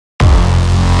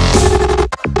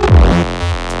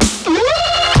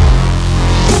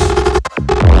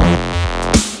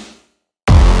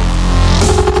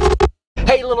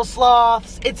little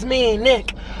sloths. It's me,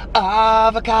 Nick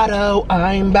Avocado.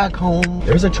 I'm back home.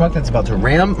 There's a truck that's about to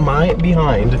ram my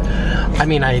behind. I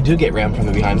mean, I do get rammed from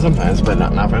the behind sometimes, but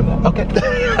not from that. Okay.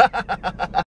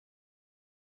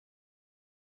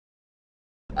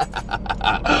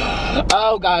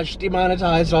 Oh gosh,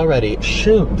 demonetized already.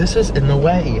 Shoot, this is in the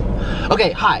way.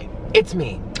 Okay, hi, it's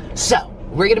me. So,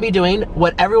 we're gonna be doing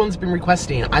what everyone's been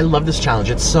requesting. I love this challenge,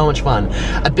 it's so much fun.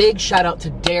 A big shout out to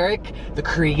Derek, the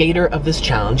creator of this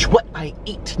challenge. What I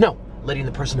eat. No, letting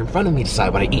the person in front of me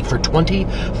decide what I eat for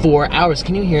 24 hours.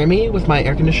 Can you hear me with my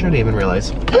air conditioner? I didn't even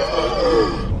realize.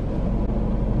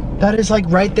 That is like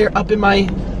right there up in my,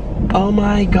 oh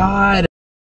my God.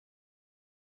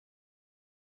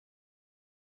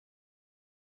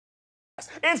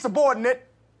 Insubordinate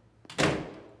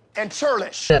and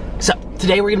churlish. So,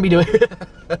 today we're gonna be doing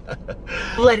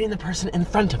letting the person in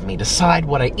front of me decide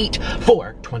what I eat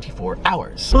for 24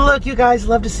 hours. Look, you guys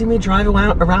love to see me drive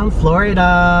around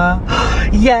Florida.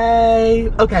 Yay!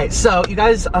 Okay, so you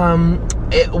guys,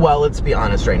 well, let's be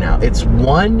honest right now. It's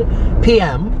 1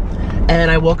 p.m. and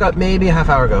I woke up maybe a half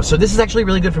hour ago. So this is actually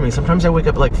really good for me. Sometimes I wake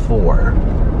up at like 4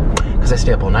 because I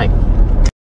stay up all night.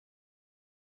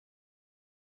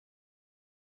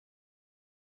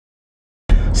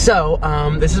 So,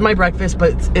 this is my breakfast,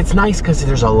 but it's nice because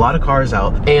there's a lot of cars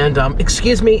out. And,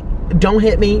 excuse me, don't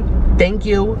hit me. Thank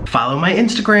you. Follow my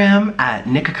Instagram at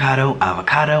Nikocado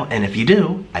Avocado, and if you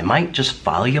do, I might just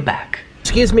follow you back.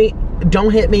 Excuse me, don't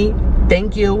hit me.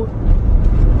 Thank you.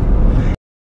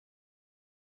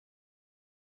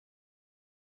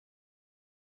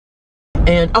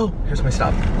 And, oh, here's my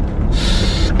stuff.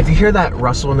 If you hear that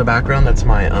rustle in the background, that's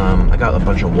my, I got a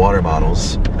bunch of water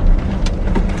bottles.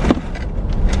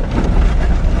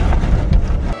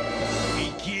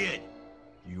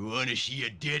 Wanna see a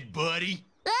dead body?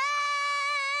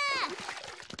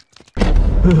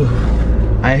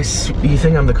 You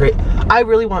think I'm the I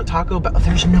really want Taco Bell.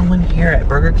 There's no one here at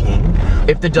Burger King.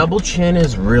 If the double chin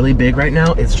is really big right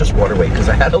now, it's just water weight because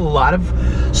I had a lot of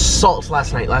salt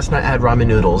last night. Last night I had ramen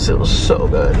noodles. It was so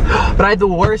good. But I had the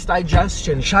worst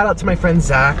digestion. Shout out to my friend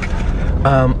Zach.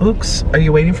 Oops, are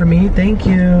you waiting for me? Thank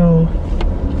you.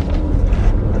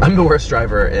 I'm the worst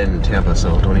driver in Tampa,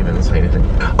 so don't even say anything.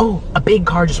 Oh, a big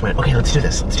car just went. Okay, let's do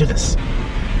this. Let's do this.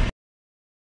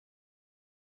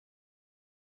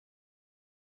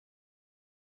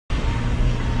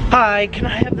 Hi, can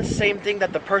I have the same thing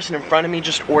that the person in front of me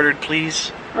just ordered,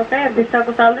 please? Okay, a beef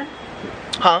taco salad.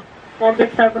 Huh? One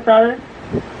beef taco salad.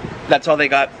 That's all they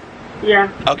got?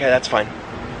 Yeah. Okay, that's fine.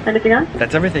 Anything else?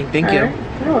 That's everything. Thank you.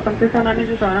 You're welcome. Please don't need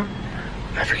your soda.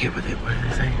 I forget what did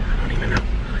they say? I don't even know.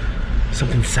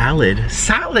 Something salad.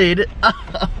 Salad?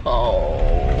 Oh.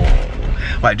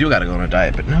 Well, I do gotta go on a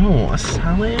diet, but no, a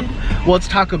salad? Well, it's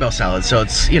Taco Bell salad, so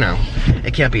it's, you know,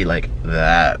 it can't be like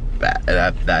that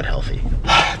healthy.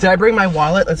 Did I bring my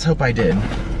wallet? Let's hope I did.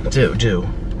 Do.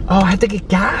 Oh, I have to get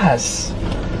gas.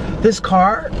 This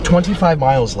car, 25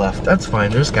 miles left. That's fine,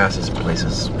 there's gases in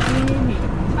places.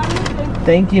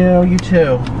 Thank you, you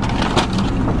too.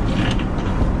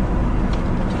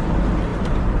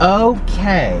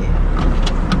 Okay.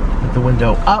 The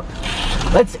window up.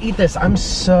 Let's eat this. I'm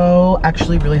so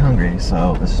actually really hungry,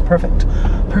 so this is perfect.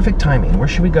 Perfect timing. Where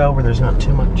should we go where there's not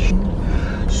too much?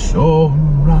 So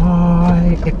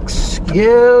right.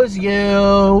 Excuse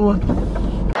you.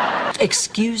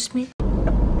 Excuse me?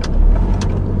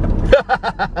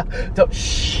 Don't,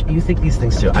 shh, you think these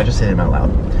things too. I just say them out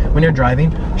loud. When you're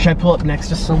driving, should I pull up next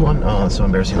to someone? Oh, that's so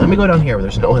embarrassing. Let me go down here where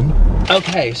there's no one.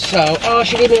 Okay, so, oh,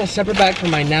 she gave me a separate bag for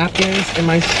my napkins and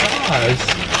my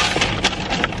sauce.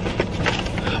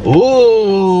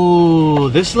 Ooh,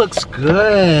 this looks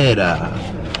good.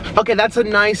 Okay, that's a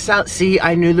nice salad. See,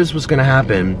 I knew this was gonna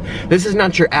happen. This is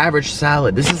not your average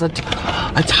salad. This is a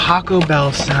Taco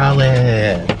Bell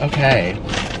salad. Okay.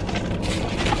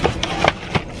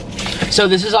 So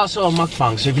this is also a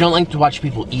mukbang, so if you don't like to watch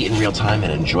people eat in real time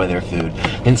and enjoy their food,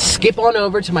 then skip on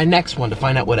over to my next one to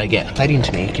find out what I get. Exciting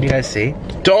to me, can you guys see?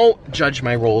 Don't judge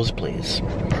my rolls, please.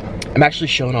 I'm actually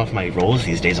showing off my rolls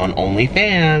these days on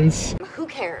OnlyFans. Who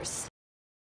cares?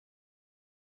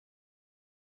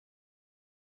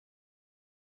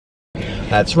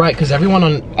 That's right, because everyone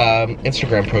on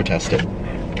Instagram protested.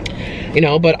 You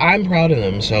know, but I'm proud of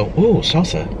them, so, ooh,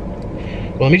 salsa.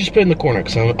 Well, let me just put it in the corner,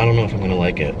 because I don't know if I'm gonna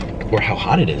like it. Or how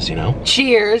hot it is, you know?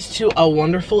 Cheers to a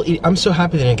wonderful eat. I'm so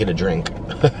happy they didn't get a drink.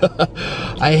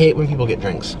 I hate when people get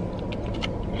drinks.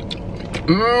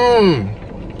 Mmm.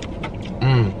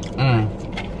 Mmm.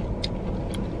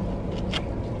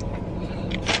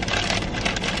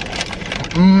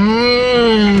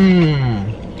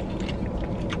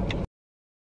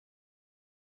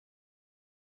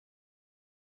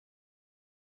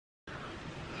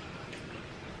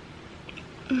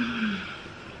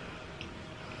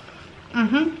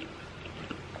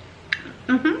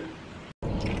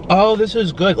 Oh, this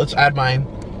is good. Let's add my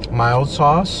mild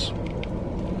sauce.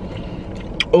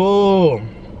 Oh,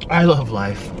 I love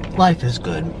life. Life is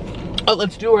good. Oh,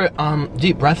 let's do our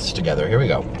deep breaths together. Here we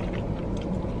go.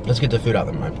 Let's get the food out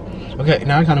of my mind. Okay,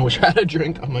 now I kind of wish I had a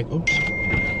drink. I'm like, oops.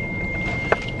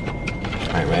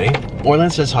 All right, ready?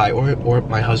 Orland says hi, or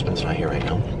my husband's not here right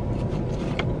now.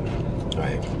 All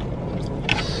right.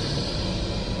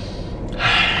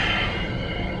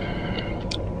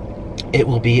 It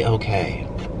will be okay.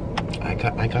 I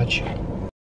got you.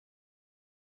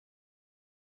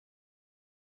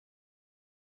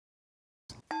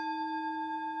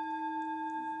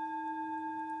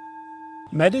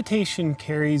 Meditation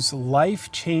carries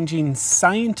life-changing,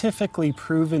 scientifically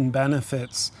proven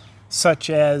benefits, such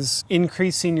as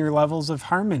increasing your levels of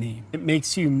harmony. It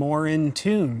makes you more in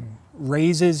tune,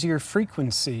 raises your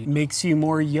frequency, makes you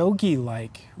more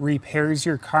yogi-like, repairs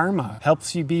your karma,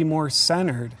 helps you be more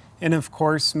centered, and of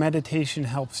course, meditation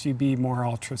helps you be more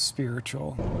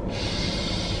ultra-spiritual.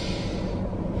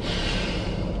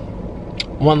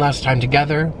 One last time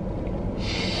together.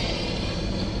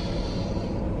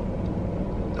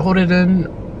 Hold it in.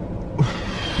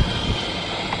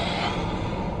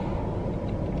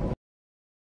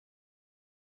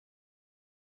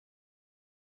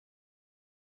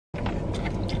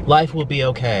 Life will be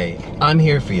okay. I'm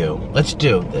here for you. Let's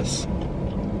do this.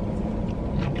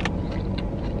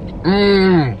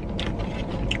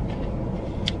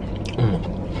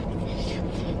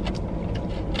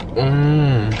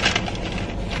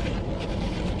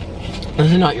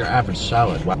 This is not your average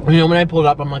salad. Wow. You know, when I pulled it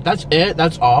up, I'm like, that's it?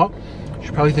 That's all?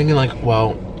 You're probably thinking like,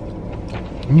 well,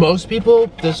 most people,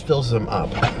 this fills them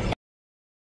up.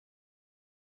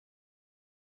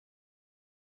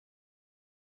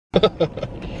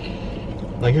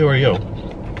 Like, who are you?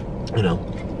 You know.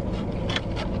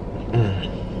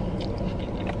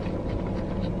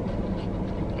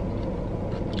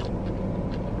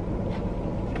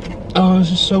 Oh,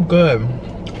 this is so good.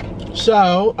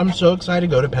 So, I'm so excited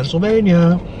to go to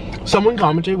Pennsylvania. Someone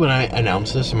commented when I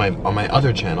announced this on my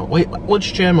other channel. Wait,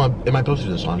 which channel am I posting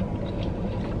this on?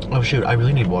 Oh shoot, I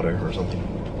really need water or something.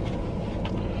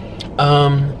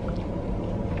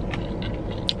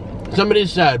 Somebody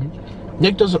said,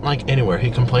 Nick doesn't like anywhere. He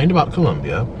complained about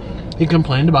Colombia. He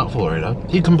complained about Florida.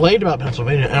 He complained about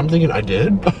Pennsylvania. And I'm thinking, I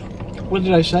did? What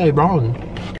did I say wrong?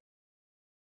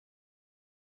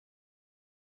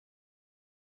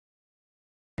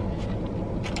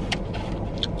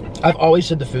 I've always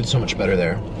said the food's so much better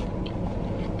there.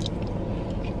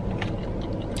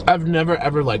 I've never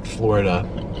ever liked Florida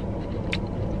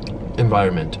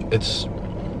environment. It's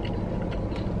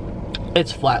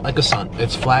flat like a sun.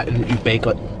 It's flat and you bake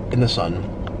it in the sun.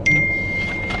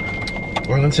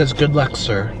 Orland says, good luck,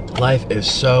 sir. Life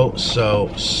is so,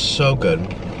 so, so good.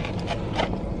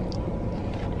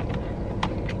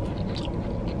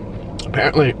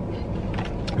 Apparently,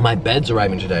 my bed's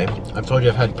arriving today. I've told you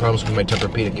I've had problems with my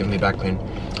Tempur-Pedic giving me back pain.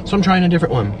 So I'm trying a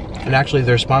different one. And actually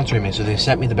they're sponsoring me, so they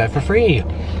sent me the bed for free.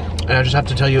 And I just have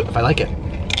to tell you if I like it.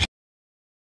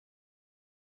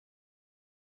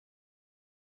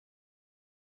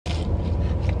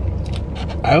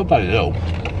 I hope I do.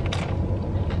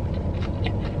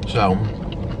 So,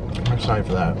 I'm excited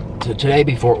for that. So today,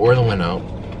 before Orland went out,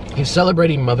 he's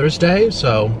celebrating Mother's Day,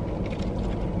 so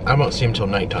I won't see him till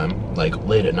nighttime, like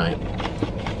late at night.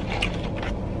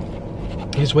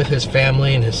 He's with his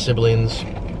family and his siblings.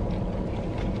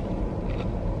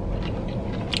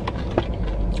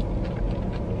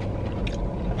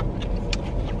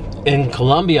 In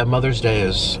Colombia, Mother's Day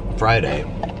is Friday.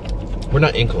 We're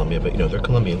not in Colombia, but you know, they're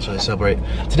Colombian, so they celebrate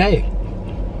today.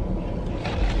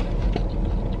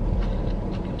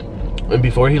 And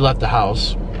before he left the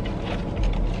house,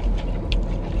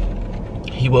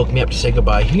 he woke me up to say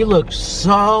goodbye. He looked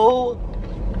so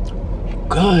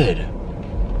good.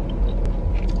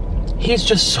 He's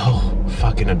just so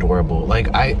fucking adorable. Like,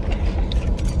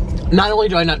 not only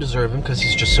do I not deserve him because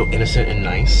he's just so innocent and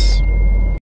nice.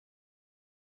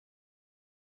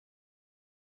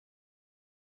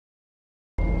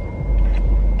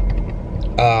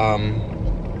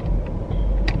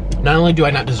 Not only do I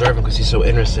not deserve him because he's so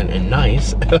innocent and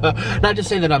nice. Not to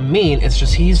say that I'm mean, it's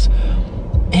just he's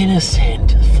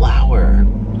innocent flower.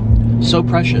 So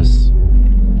precious.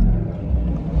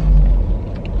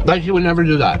 Like, he would never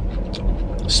do that.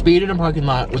 Speed in a parking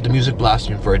lot with the music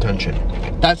blasting for attention.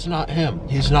 That's not him.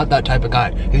 He's not that type of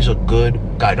guy. He's a good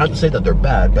guy. Not to say that they're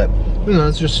bad, but you know,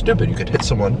 it's just stupid. You could hit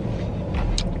someone.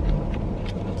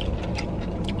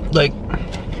 Like,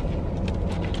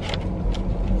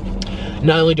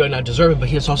 not only do I not deserve him, but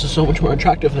he is also so much more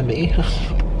attractive than me.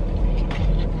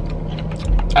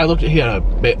 I looked at, he had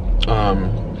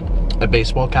a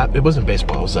baseball cap. It wasn't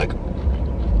baseball, it was like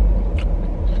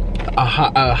a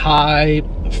high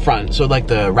front, so like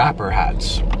the rapper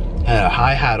hats. Had a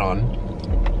high hat on.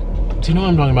 Do you know what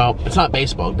I'm talking about? It's not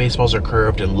baseball. Baseballs are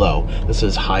curved and low. This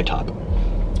is high top.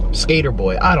 Skater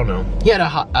boy, I don't know. He had a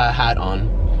hat on.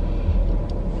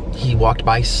 He walked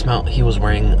by, he was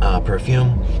wearing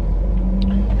perfume.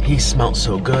 He smelled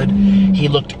so good. He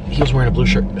was wearing a blue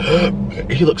shirt.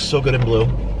 He looked so good in blue.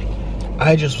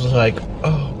 I just was like,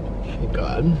 oh my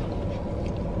God.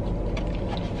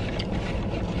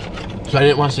 So I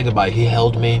didn't want to say goodbye. He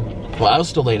held me. Well, I was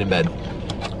still laying in bed.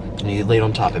 And he laid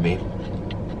on top of me.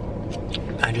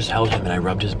 I just held him and I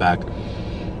rubbed his back.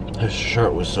 His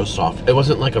shirt was so soft. It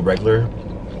wasn't like a regular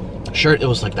shirt. It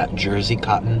was like that jersey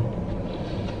cotton.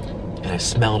 And I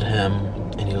smelled him.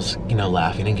 And he was, you know,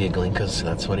 laughing and giggling because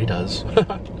that's what he does.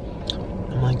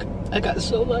 I'm like, I got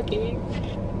so lucky.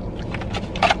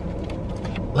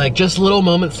 Like, just little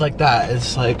moments like that.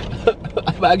 It's like,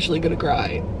 I'm actually gonna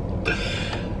cry.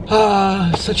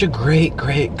 Such a great,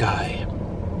 great guy.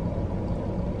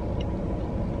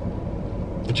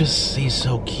 Just, he's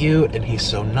so cute and he's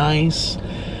so nice.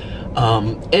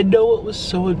 And know what was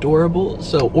so adorable?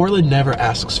 So Orland never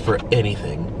asks for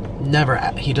anything. Never.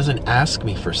 He doesn't ask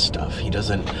me for stuff. He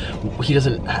doesn't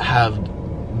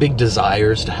have big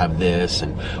desires to have this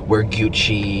and wear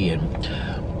Gucci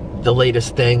and the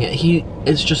latest thing. He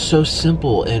is just so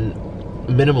simple and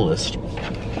minimalist.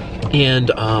 And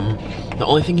the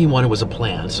only thing he wanted was a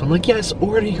plant. So I'm like, yes,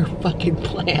 order your fucking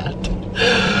plant.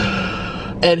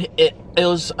 And it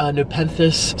was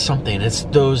Nepenthes something. It's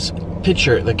those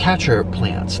the catcher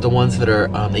plants, the ones that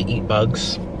are they eat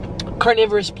bugs,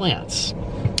 carnivorous plants.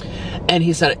 And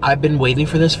he said, I've been waiting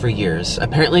for this for years.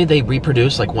 Apparently they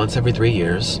reproduce like once every 3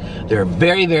 years. They're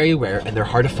very, very rare and they're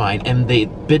hard to find. And they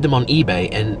bid them on eBay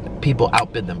and people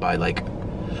outbid them by like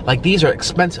these are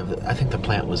expensive. I think the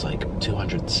plant was like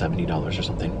 $270 or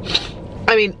something.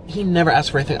 I mean, he never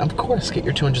asked for anything. Of course, get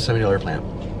your $270 plant.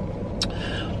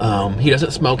 He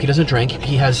doesn't smoke, he doesn't drink.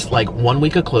 He has like 1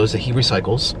 week of clothes that he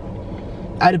recycles.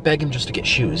 I had to beg him just to get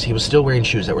shoes. He was still wearing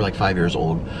shoes that were like 5 years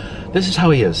old. This is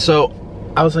how he is. So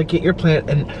I was like, get your plant.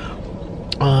 And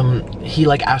he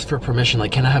like asked for permission,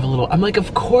 like, can I have a little? I'm like,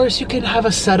 of course you can have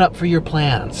a setup for your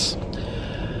plants.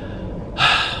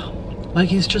 Like,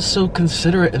 he's just so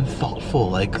considerate and thoughtful.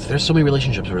 Like, there's so many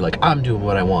relationships where like, I'm doing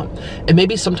what I want. And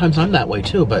maybe sometimes I'm that way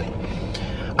too, but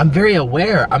I'm very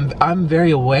aware. I'm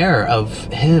very aware of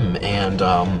him. And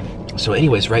so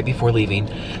anyways, right before leaving,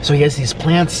 so he has these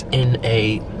plants in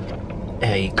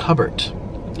a cupboard.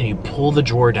 And you pull the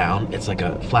drawer down, it's like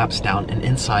a flaps down, and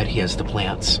inside he has the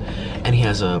plants. And he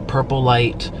has a purple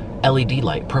light, LED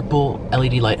light. Purple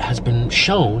LED light has been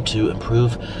shown to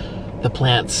improve the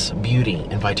plant's beauty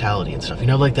and vitality and stuff. You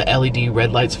know, like the LED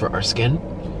red lights for our skin?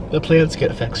 The plants get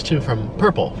effects too from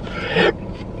purple.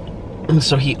 And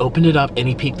so he opened it up and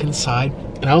he peeked inside.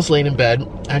 And I was laying in bed,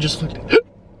 and I just looked,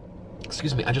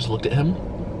 excuse me, I just looked at him.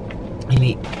 And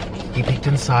he peeked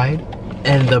inside,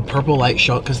 and the purple light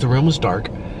shone, because the room was dark,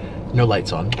 no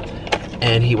lights on.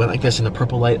 And he went like this, and the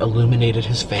purple light illuminated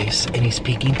his face, and he's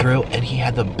peeking through, and he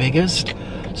had the biggest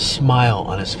smile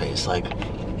on his face, like,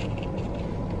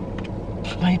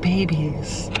 my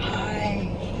babies, hi.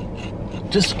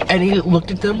 Just, and he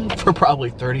looked at them for probably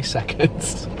 30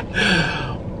 seconds.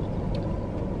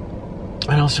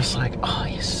 And I was just like, oh,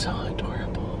 he's so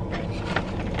adorable.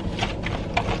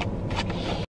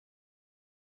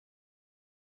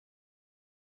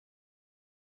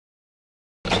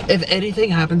 If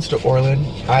anything happens to Orland,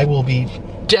 I will be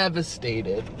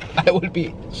devastated. I would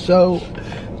be so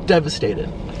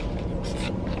devastated.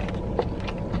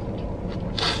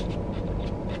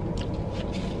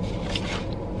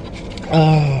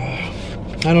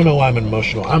 I don't know why I'm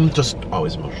emotional. I'm just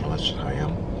always emotional. That's just how I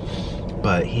am.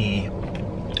 But he...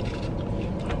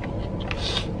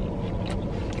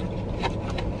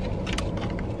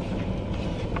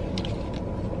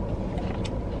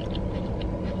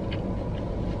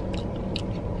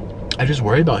 I just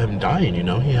worry about him dying, you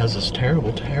know? He has this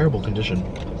terrible, terrible condition.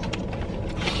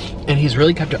 And he's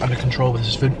really kept it under control with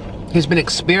his food. He's been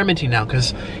experimenting now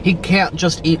because he can't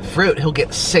just eat fruit. He'll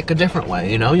get sick a different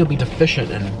way, you know? You'll be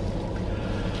deficient and...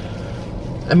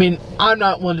 I mean, I'm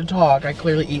not one to talk. I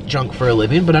clearly eat junk for a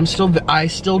living, but I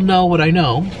still know what I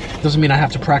know. Doesn't mean I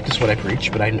have to practice what I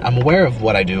preach, but I'm aware of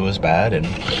what I do is bad. And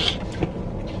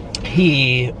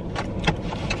he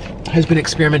has been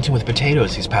experimenting with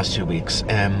potatoes these past 2 weeks,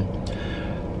 and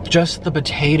just the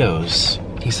potatoes,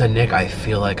 he said, Nick, I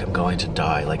feel like I'm going to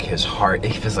die. Like his heart,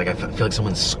 he feels like I feel like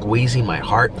someone's squeezing my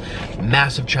heart.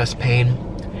 Massive chest pain.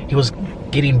 He was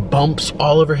getting bumps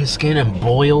all over his skin and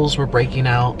boils were breaking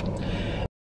out.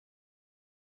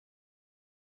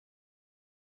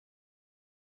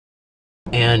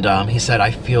 And he said,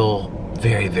 I feel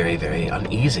very, very, very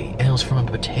uneasy. And it was from a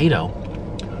potato.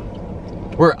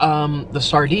 Where the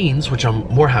sardines, which I'm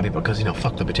more happy because, you know,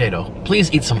 fuck the potato.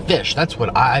 Please eat some fish. That's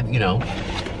what you know.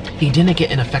 He didn't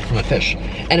get an effect from the fish.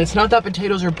 And it's not that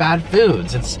potatoes are bad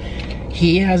foods.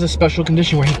 He has a special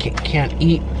condition where he can't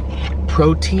eat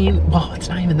protein. Well, it's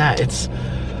not even that. It's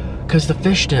because the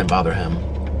fish didn't bother him.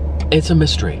 It's a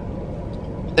mystery.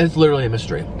 It's literally a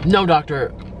mystery. No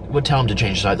doctor would tell him to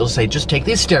change sides. They'll say, just take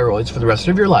these steroids for the rest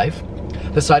of your life.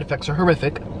 The side effects are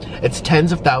horrific. It's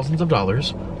tens of thousands of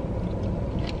dollars.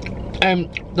 And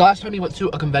the last time he went to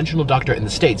a conventional doctor in the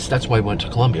States, that's why he went to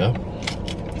Colombia,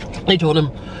 they told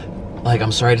him, like,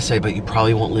 I'm sorry to say, but you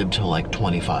probably won't live till like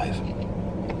 25.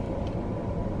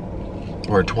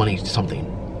 Or 20 something.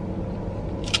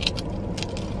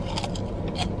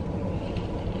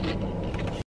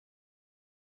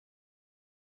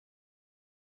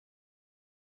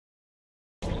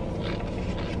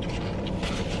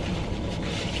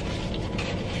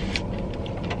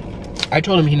 I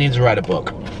told him he needs to write a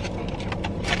book.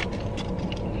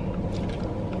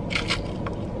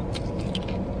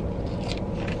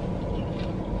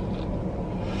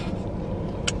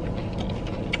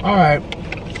 All right.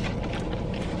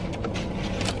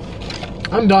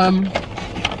 I'm done.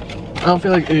 I don't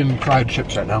feel like eating fried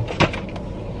chips right now.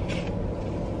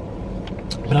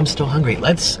 But I'm still hungry.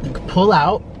 Let's pull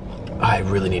out. I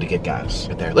really need to get gas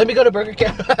right there. Let me go to Burger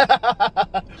King.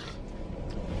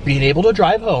 Being able to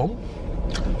drive home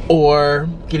or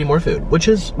getting more food, which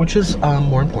is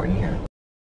more important here.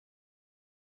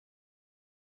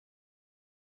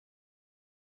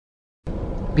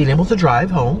 Being able to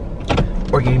drive home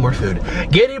or getting more food.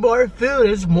 Getting more food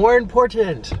is more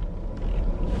important.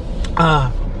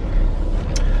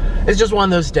 It's just one of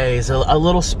those days, a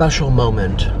little special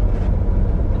moment.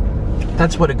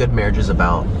 That's what a good marriage is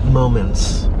about,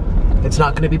 moments. It's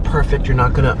not gonna be perfect, you're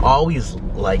not gonna always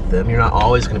like them, you're not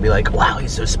always gonna be like, wow,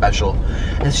 he's so special.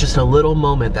 It's just a little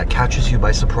moment that catches you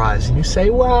by surprise and you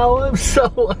say, wow, I'm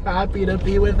so happy to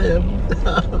be with him.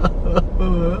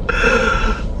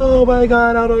 Oh my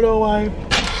God, I don't know why.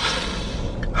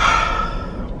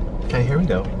 Okay, here we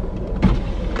go.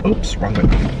 Oops, wrong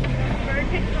button.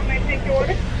 May I take your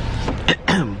order?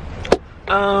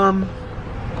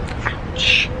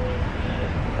 Ouch.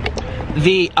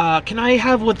 Can I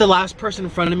have what the last person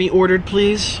in front of me ordered,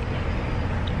 please?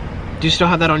 Do you still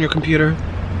have that on your computer?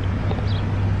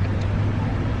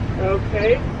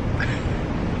 Okay.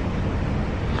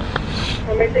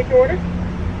 May I take your order?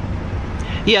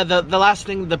 Yeah, the last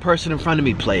thing the person in front of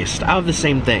me placed. I have the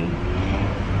same thing.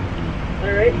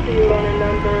 Alright, so you want a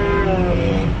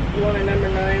number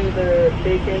 9, the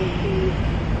bacon, cheese,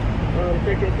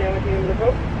 chicken sandwich, and the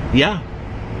Coke? Yeah.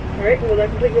 Alright, would you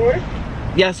like to take your order?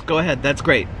 Yes, go ahead. That's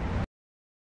great.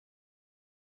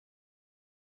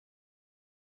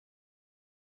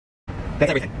 That's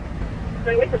everything. Can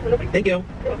I wait for something? Thank you.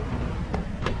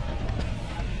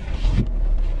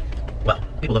 Well,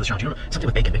 people love this challenge. You know, something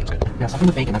with bacon. Bacon's good. Yeah, something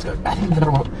with bacon. That's good. I think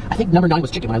number 9 was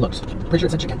chicken when I looked. Pretty sure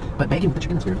it said chicken, but bacon with the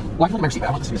chicken. That's weird. Well, I can look at my receipt, but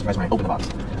I want this to be a surprise when I open the box.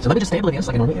 So let me just stay oblivious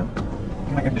like I normally do.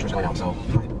 My air conditioner's going out, so.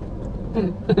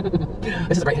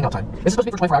 This is a great hangout time. This is supposed to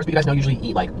be for 24 hours, but you guys know I usually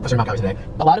eat like a certain amount of calories a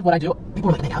day. A lot of what I do, people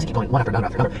are like, man, how's he keep going one after another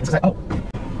after another? It's because can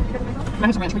I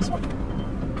have some ranch, please?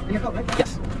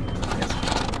 Yes.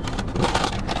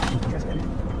 Yes.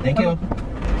 Thank you.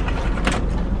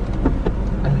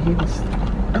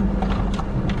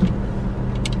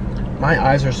 My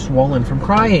eyes are swollen from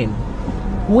crying,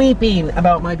 weeping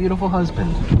about my beautiful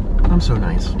husband. I'm so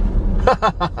nice.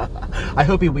 I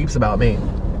hope he weeps about me.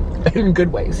 In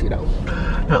good ways, you know.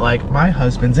 Not like, my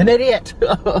husband's an idiot.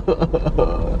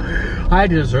 I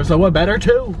deserve someone better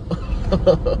too.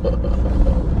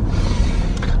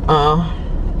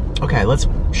 Okay,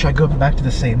 should I go back to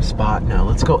the same spot? No,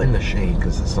 let's go in the shade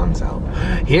because the sun's out.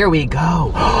 Here we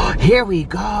go. Here we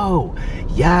go.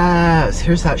 Yes,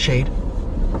 here's that shade.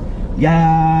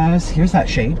 Yes, here's that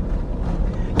shade.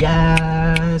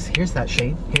 Yes, here's that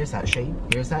shade. Here's that shade.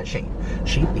 Here's that shade.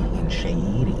 She being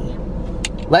shady.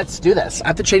 Let's do this. I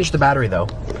have to change the battery though.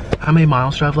 How many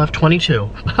miles do I have left? 22.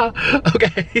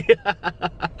 Okay.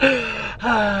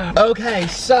 Okay,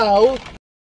 so.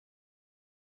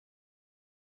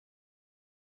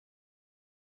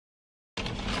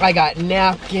 I got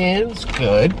napkins.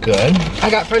 Good, good. I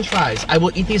got French fries. I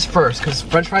will eat these first because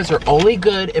French fries are only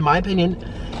good, in my opinion,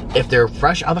 if they're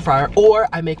fresh out of the fryer, or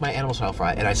I make my animal style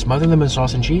fry and I smother them in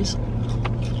sauce and cheese.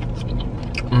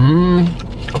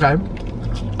 Okay.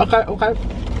 Okay, okay.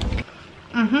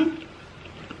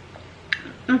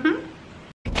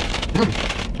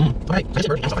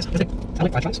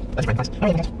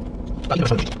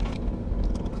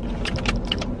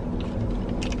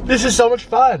 This is so much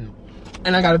fun.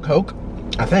 And I got a Coke,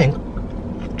 I think.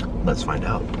 Let's find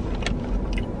out.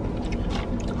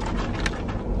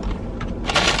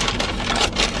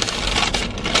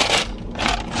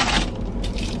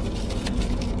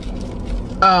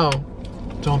 Oh,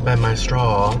 don't bend my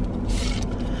straw.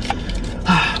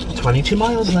 22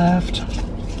 miles left.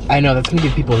 I know, that's gonna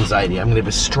give people anxiety. I'm gonna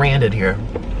be stranded here.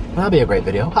 That'll be a great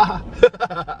video.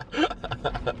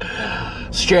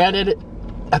 Stranded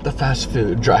at the fast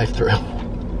food drive-thru.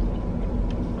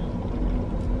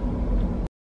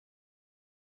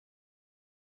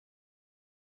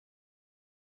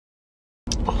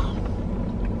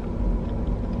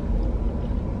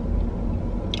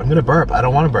 I'm gonna burp. I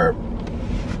don't want to burp.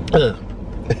 Ugh.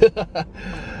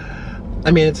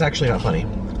 I mean, it's actually not funny.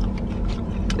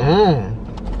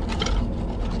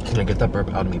 Can I get that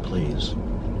burp out of me, please?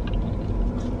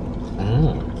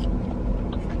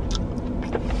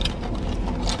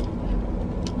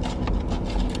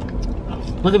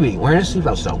 Look at me, wearing a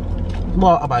seatbelt still.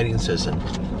 Law-abiding citizen.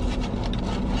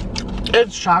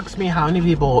 It shocks me how many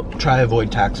people try to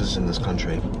avoid taxes in this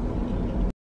country.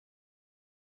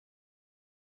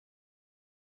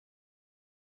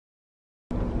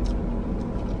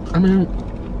 I mean,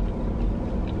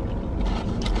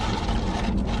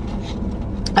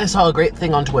 I saw a great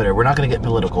thing on Twitter. We're not going to get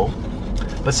political,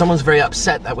 but someone's very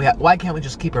upset that why can't we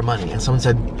just keep our money? And someone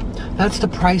said, that's the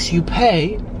price you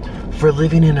pay for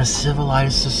living in a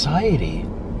civilized society.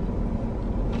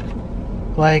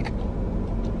 Like,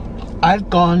 I've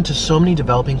gone to so many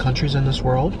developing countries in this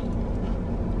world.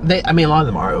 I mean, a lot of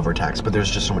them are overtaxed, but there's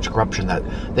just so much corruption that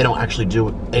they don't actually do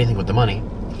anything with the money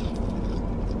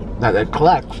that they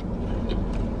collect.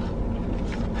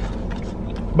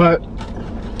 But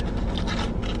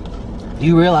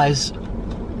you realize,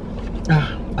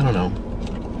 I don't know.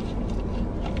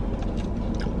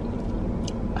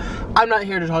 I'm not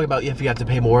here to talk about if you have to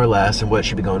pay more or less and what it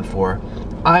should be going for.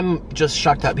 I'm just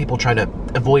shocked that people try to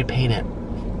avoid paying it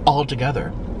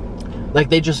altogether. Like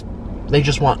they just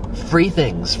want free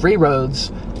things, free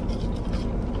roads.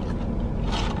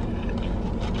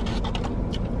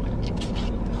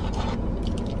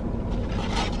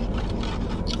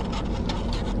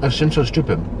 That seems so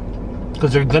stupid.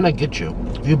 Because they're gonna get you.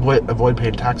 If you avoid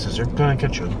paying taxes, they're gonna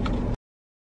get you.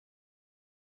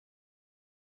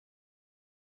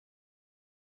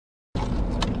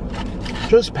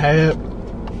 Just pay it.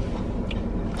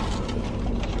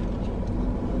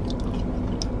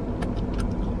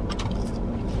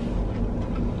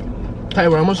 Okay,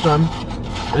 we're almost done.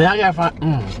 And now I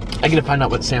gotta find out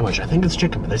what sandwich. I think it's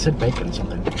chicken, but they said bacon or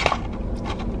something.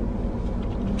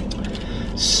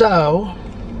 So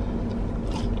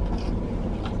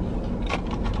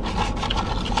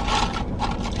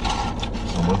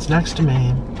someone's next to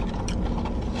me.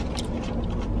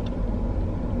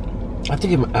 I have to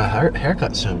give him a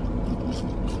haircut soon.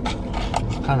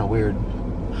 Kind of weird.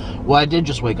 Well, I did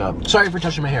just wake up. Sorry for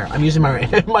touching my hair. I'm using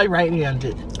my my right hand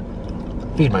to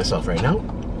feed myself right now.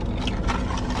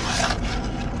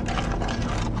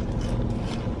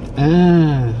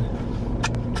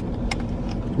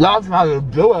 That's how you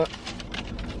do it.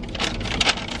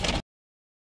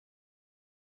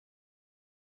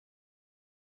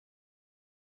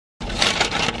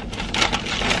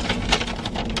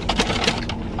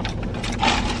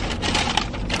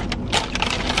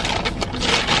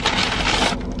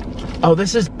 Oh,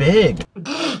 this is big.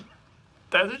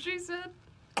 That's what she said?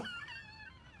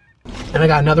 And I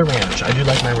got another ranch. I do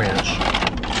like my ranch.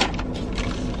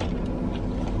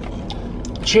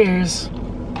 Cheers.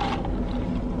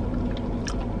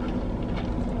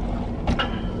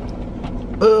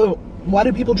 Oh, why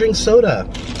do people drink soda?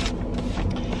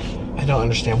 I don't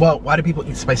understand. Well, why do people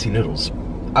eat spicy noodles?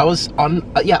 I was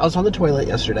on, I was on the toilet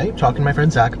yesterday talking to my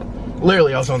friend Zach.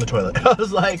 Literally, I was on the toilet. I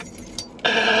was like,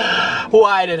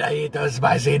 why did I eat those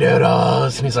spicy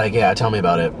noodles? And he's like, yeah, tell me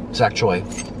about it. Zach Choi.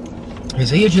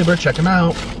 He's a YouTuber, check him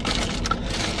out.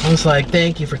 I was like,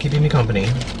 thank you for keeping me company.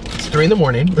 It's 3 in the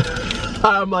morning.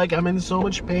 I'm like, I'm in so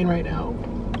much pain right now.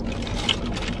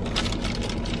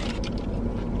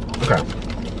 Okay.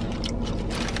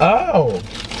 Oh.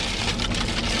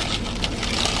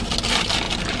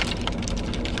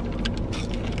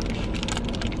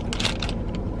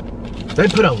 They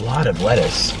put a lot of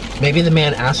lettuce. Maybe the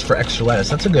man asked for extra lettuce.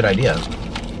 That's a good idea.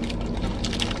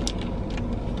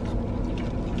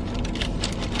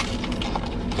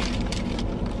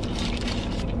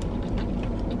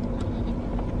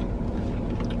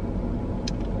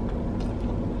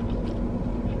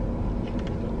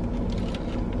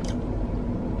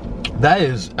 That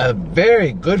is a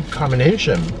very good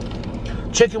combination.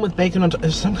 Chicken with bacon on top.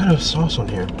 There's some kind of sauce on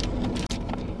here.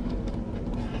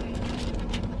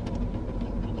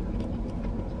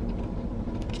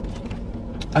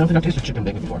 I don't think I've tasted chicken and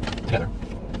bacon before together.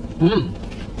 Mmm.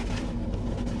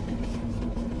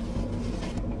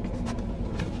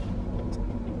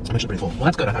 I'm actually pretty full. Well,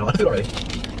 that's good. I had a lot of food already.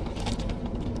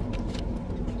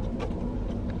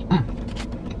 Mmm.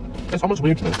 It's almost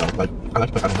weird to me, though. Like, I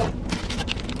like to put, I don't know.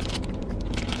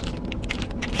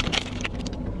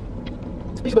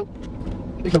 Peekaboo.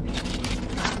 Peekaboo.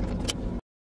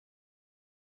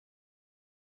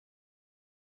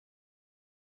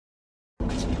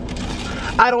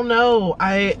 I don't know.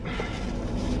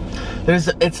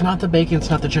 It's not the bacon, it's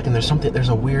not the chicken. There's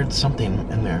a weird something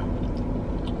in there.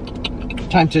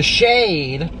 Time to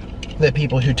shade the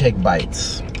people who take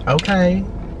bites. Okay,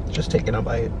 just taking a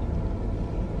bite.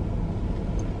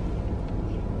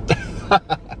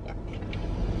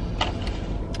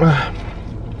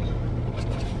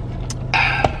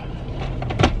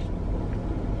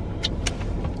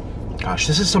 Gosh,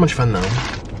 this is so much fun though.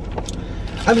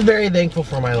 I'm very thankful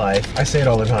for my life. I say it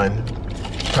all the time.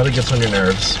 Probably gets on your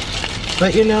nerves.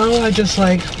 But you know, I just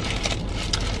like,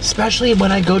 especially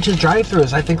when I go to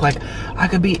drive-thrus, I think like, I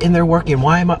could be in there working.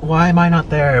 Why am I not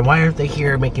there? And why aren't they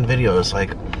here making videos?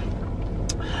 Like,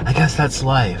 I guess that's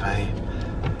life. I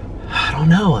don't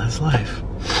know, that's life.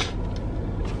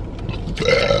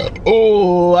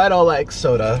 Oh, I don't like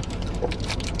soda.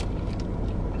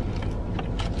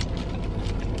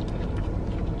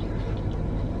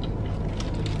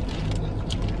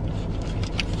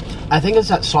 I think it's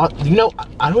that sauce. You know,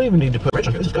 I don't even need to put ranch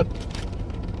on here. This is good.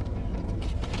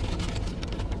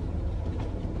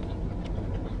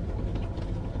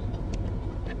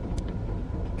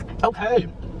 Okay.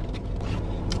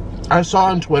 I saw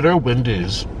on Twitter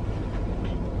Wendy's.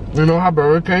 You know how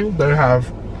Burger King, they have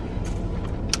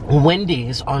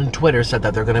Wendy's on Twitter said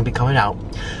that they're going to be coming out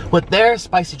with their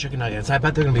spicy chicken nuggets. I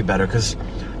bet they're going to be better because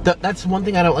that's one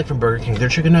thing I don't like from Burger King. Their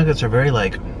chicken nuggets are very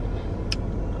like,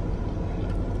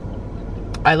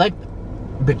 I like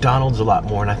McDonald's a lot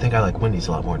more, and I think I like Wendy's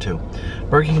a lot more too.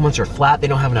 Burger King ones are flat, they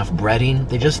don't have enough breading,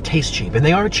 they just taste cheap, and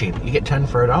they are cheap. You get 10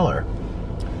 for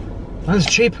 $1. That's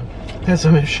cheap. That's,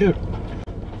 I mean, shoot.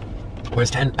 Whereas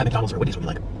 10 at McDonald's or Wendy's would be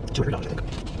like $2 or $3, I think.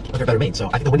 But they're better made, so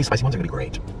I think the Wendy's spicy ones are gonna be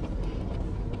great.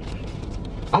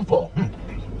 I'm full.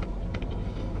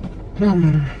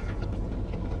 I'll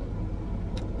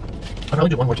probably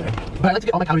do one more today. But I like to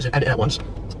get all my calories in at once.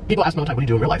 People ask me all the time, what do you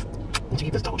do in real life? And to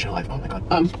keep this double chin alive. Oh my god.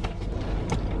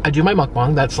 I do my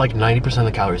mukbang. That's like 90% of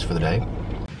the calories for the day.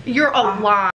 You're a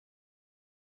lie.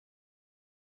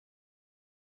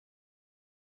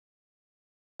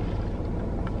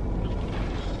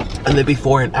 And then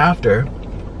before and after,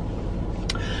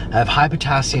 I have high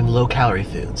potassium, low calorie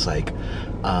foods like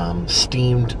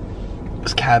steamed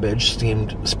cabbage,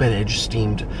 steamed spinach,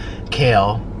 steamed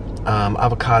kale,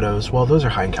 avocados. Well, those are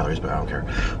high in calories, but I don't care.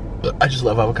 I just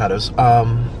love avocados.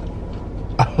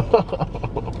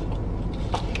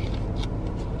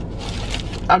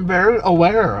 I'm very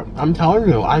aware. I'm telling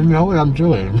you, I know what I'm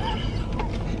doing.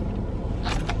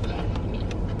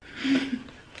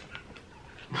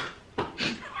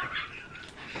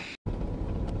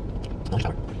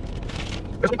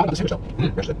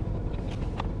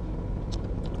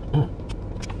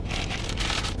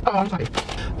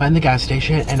 Find the gas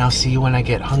station and I'll see you when I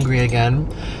get hungry again.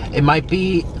 It might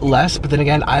be less, but then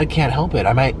again, I can't help it.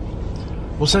 I might,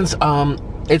 well, since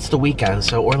it's the weekend,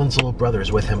 so Orland's little brother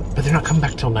is with him, but they're not coming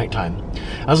back till nighttime.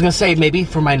 I was gonna say maybe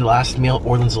for my last meal,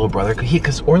 Orland's little brother,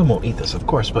 because Orland won't eat this, of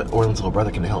course, but Orland's little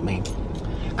brother can help me.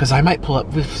 Because I might pull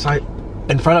up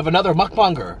in front of another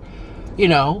mukbanger, you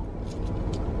know?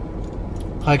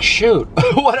 Like, shoot,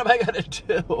 what am I gonna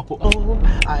do? Oh,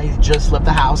 I just left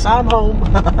the house, I'm home.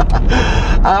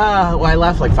 Well, I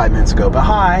left like 5 minutes ago, but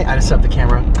hi, I just set up the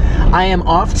camera. I am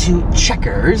off to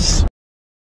Checkers.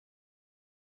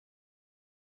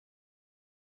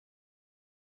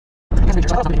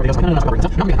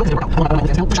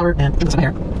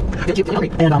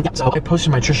 And so I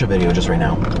posted my Trisha video just right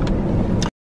now.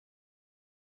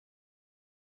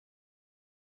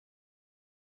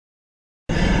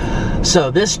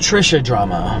 So this Trisha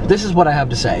drama, this is what I have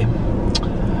to say.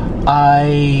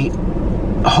 I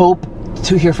hope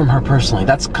to hear from her personally.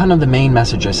 That's kind of the main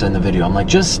message I said in the video. I'm like,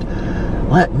 just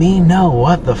let me know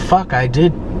what the fuck I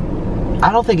did.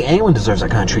 I don't think anyone deserves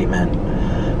that kind of treatment,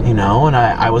 you know? And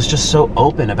I was just so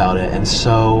open about it. And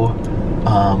so,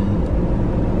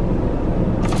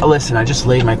 listen, I just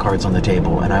laid my cards on the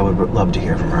table and I would love to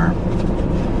hear from her.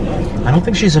 I don't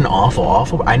think she's an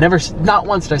awful. I never, not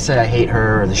once did I say I hate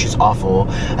her or that she's awful.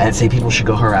 I didn't say people should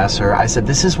go harass her. I said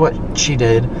this is what she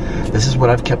did. This is what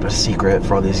I've kept a secret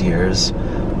for all these years.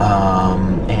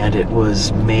 And it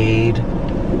was made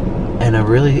in a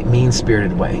really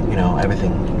mean-spirited way. You know,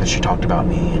 everything that she talked about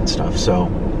me and stuff. So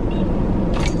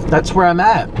that's where I'm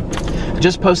at.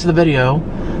 Just posted the video.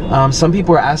 Some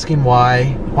people are asking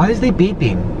why is they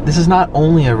beeping? This is not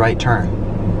only a right turn.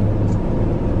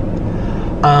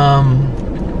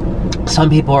 Some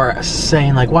people are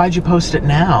saying like, why'd you post it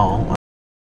now?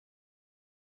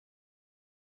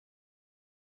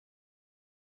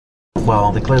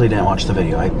 Well, they clearly didn't watch the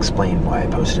video. I explained why I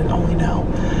posted it only now.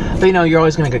 But you know, you're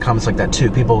always gonna get comments like that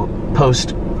too. People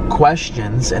post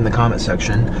questions in the comment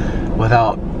section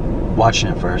without watching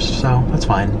it first, so that's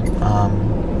fine.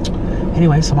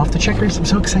 Anyways, I'm off the checkers. I'm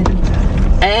so excited.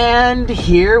 And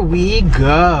here we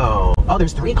go. Oh,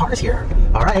 there's 3 cars here.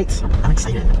 All right, I'm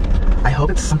excited. I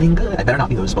hope it's something good. I better not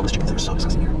be those boneless chickens that are so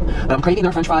disgusting here. But I'm craving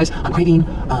their french fries. I'm craving,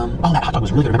 oh, that hot dog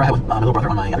was really good. Remember I had with my little brother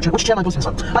on my other channel? Which channel am I posting this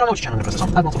on? I don't know which channel I'm gonna post this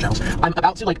on. I have multiple channels. I'm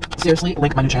about to, like, seriously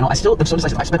link my new channel. I still am so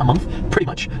decisive. I spent a month, pretty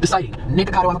much, deciding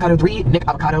Nikocado Avocado 3, Nick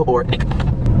Avocado, or Nick.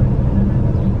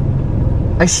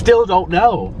 I still don't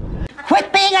know.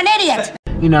 Quit being an idiot!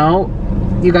 You know,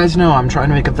 you guys know I'm trying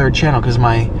to make a 3rd channel because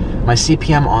my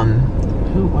CPM on...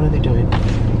 what are they doing?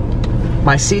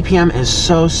 My CPM is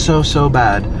so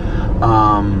bad.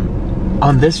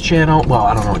 On this channel, well,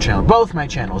 I don't know what channel, both my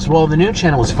channels. Well, the new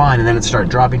channel was fine, and then it started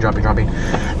dropping.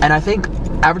 And I think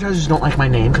advertisers don't like my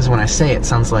name because when I say it, it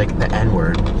sounds like the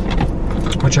N-word,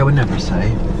 which I would never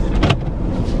say.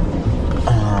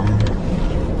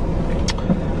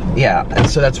 Yeah, and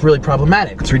so that's really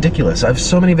problematic. It's ridiculous. I have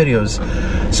so many videos.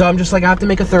 So I'm just like, I have to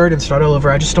make a 3rd and start all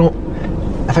over. I just don't,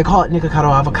 if I call it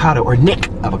Nikocado Avocado or Nick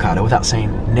Avocado without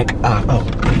saying Nick, oh.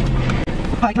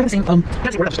 Hi, can I have the same, can I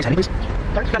say word up just please?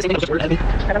 Sorry, can I say English just word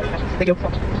Thank you.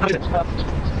 How is it?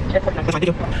 That's fine, thank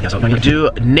you. Yeah, so I'm gonna do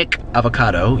Nick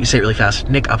Avocado. You say it really fast.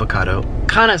 Nick Avocado.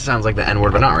 Kinda sounds like the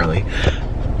N-word, but not really.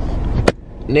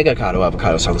 Nikocado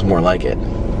Avocado sounds more like it.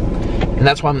 And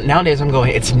that's why nowadays I'm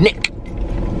going, it's Nick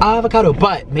Avocado,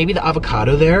 but maybe the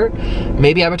avocado there,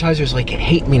 maybe advertisers like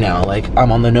hate me now, like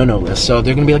I'm on the no-no list, so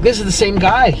they're gonna be like, this is the same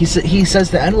guy, he says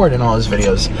the N-word in all his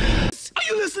videos. Are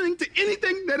you listening to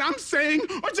anything that I'm saying,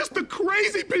 or just the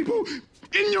crazy people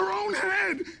in your own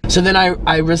head? So then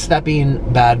I risk that being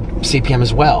bad CPM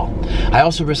as well. I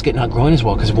also risk it not growing as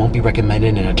well because it won't be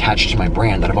recommended and attached to my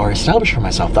brand that I've already established for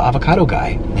myself, the avocado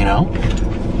guy, you know?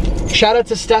 Shout out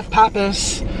to Steph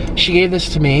Pappas, she gave this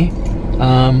to me.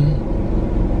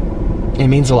 It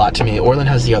means a lot to me. Orlin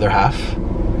has the other half.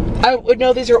 I would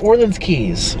know these are Orlin's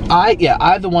keys.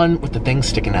 I'm the one with the thing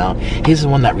sticking out. He's the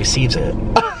one that receives it.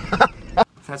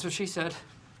 That's what she said.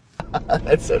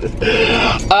 That's so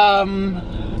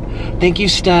thank you,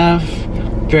 Steph.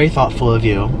 Very thoughtful of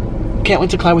you. Can't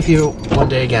wait to collab with you one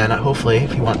day again, hopefully,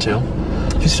 if you want to.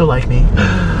 If you still like me.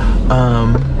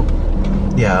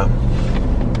 Yeah.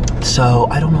 So,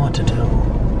 I don't know what to do.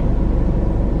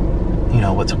 You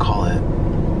know, what to call it.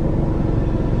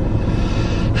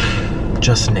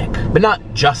 Just Nick, but not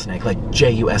just Nick, like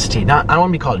J-U-S-T. Not, I don't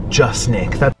want to be called just Nick.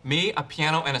 That's Me, a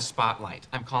piano, and a spotlight.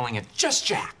 I'm calling it Just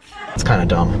Jack. It's kind of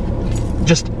dumb.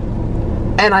 Just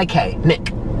N-I-K,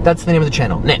 Nick. That's the name of the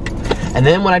channel, Nick. And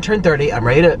then when I turn 30, I'm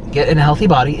ready to get in a healthy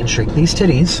body and shrink these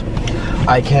titties.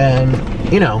 I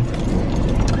can, you know,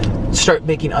 start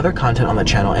making other content on the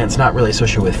channel, and it's not really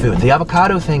associated with food. The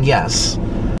avocado thing, yes.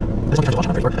 This one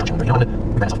watching my work for the channel. You know,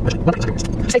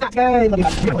 say that, yay, love you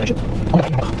guys.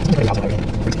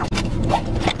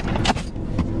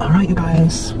 Alright, you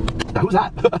guys. Now, who's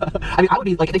that? I mean, I would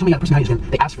be like, if they told me a person behind you,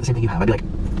 they asked for the same thing you have, I'd be like,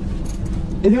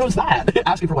 who was that?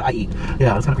 Asking for what I eat.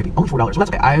 Yeah, that's kind of creepy. Only $4. Well, that's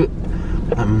okay.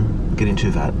 I'm getting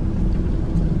too fat.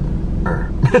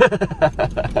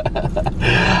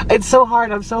 It's so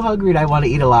hard. I'm so hungry and I want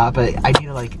to eat a lot, but I need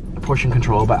to like portion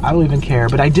control, but I don't even care,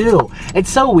 but I do. It's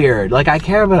so weird. Like I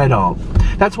care, but I don't.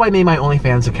 That's why I made my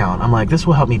OnlyFans account. I'm like, this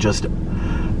will help me just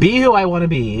be who I want to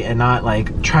be and not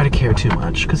like try to care too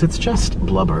much because it's just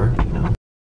blubber, you know.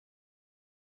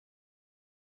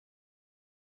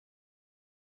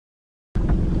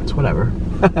 It's whatever.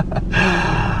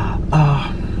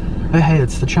 But hey,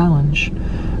 it's the challenge.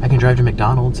 I can drive to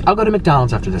McDonald's. I'll go to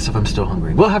McDonald's after this if I'm still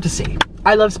hungry. We'll have to see.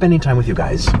 I love spending time with you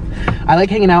guys. I like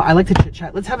hanging out. I like to chit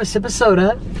chat. Let's have a sip of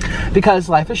soda because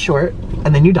life is short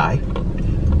and then you die.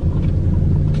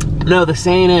 No, the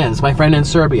saying is, my friend in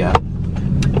Serbia,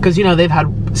 because you know, they've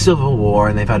had civil war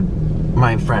and they've had,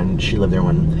 my friend, she lived there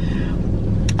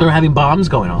when they were having bombs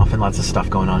going off and lots of stuff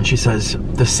going on. She says,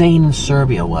 the saying in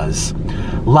Serbia was,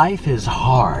 life is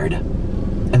hard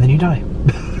and and then you die.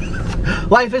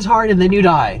 Life is hard and then you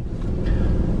die.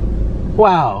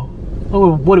 Wow.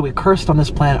 Oh, what are we cursed on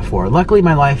this planet for? Luckily,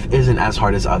 my life isn't as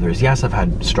hard as others. Yes, I've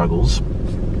had struggles.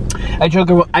 I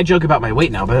joke about my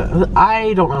weight now, but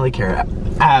I don't really care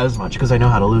as much because I know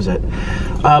how to lose it.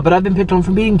 But I've been picked on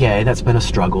for being gay. That's been a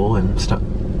struggle and stuff.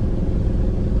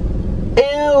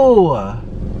 Ew!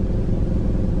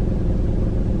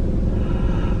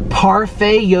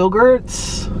 Parfait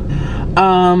yogurts?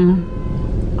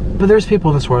 But there's people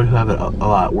in this world who have it a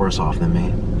lot worse off than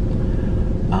me.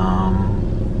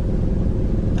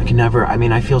 I can never, I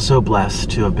mean, I feel so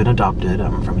blessed to have been adopted.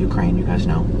 I'm from Ukraine, you guys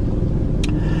know.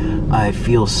 I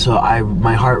feel so,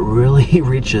 my heart really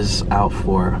reaches out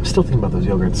for, I'm still thinking about those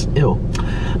yogurts, ew.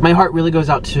 My heart really goes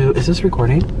out to, is this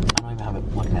recording? I don't even have it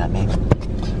looking at me.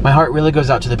 My heart really goes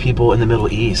out to the people in the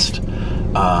Middle East.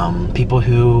 People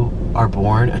who are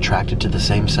born attracted to the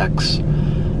same sex,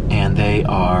 and they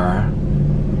are,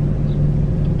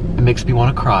 it makes me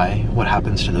want to cry what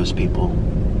happens to those people.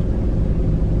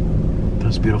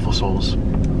 Those beautiful souls.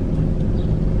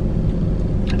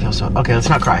 I feel so, okay, let's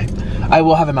not cry. I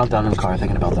will have a meltdown in the car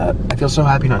thinking about that. I feel so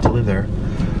happy not to live there.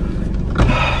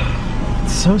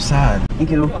 It's so sad.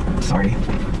 Thank you. Sorry.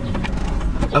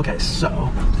 Okay,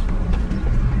 so.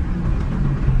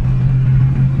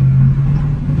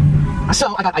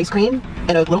 So, I got ice cream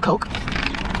and a little Coke.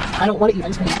 I don't want to eat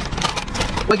ice cream.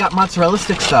 We got mozzarella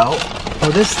sticks though.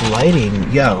 Oh, this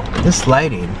lighting, yo, this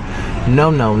lighting.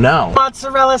 No, no, no.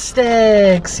 Mozzarella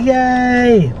sticks,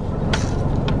 yay!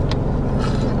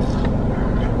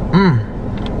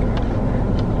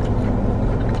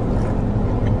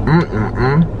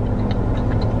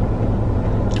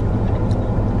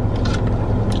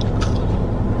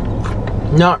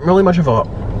 Not really much of a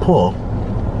pull.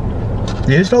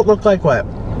 These don't look like what?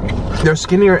 They're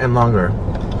skinnier and longer.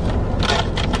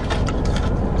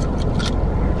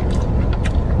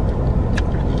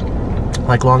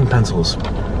 Like long pencils.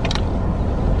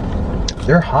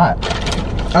 They're hot.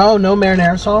 Oh, no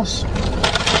marinara sauce?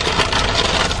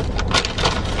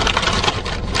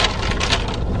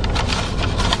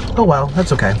 Oh well,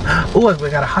 that's okay. Oh, we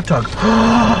got a hot dog.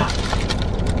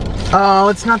 Oh,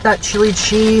 it's not that chili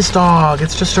cheese dog.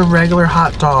 It's just a regular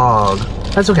hot dog.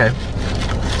 That's okay.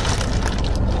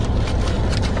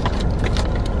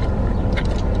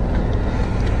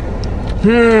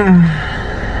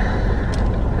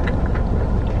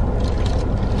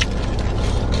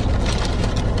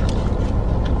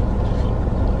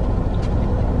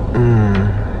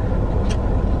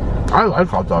 I like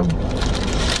hot dog.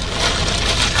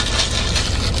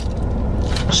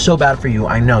 So bad for you,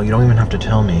 I know. You don't even have to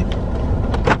tell me.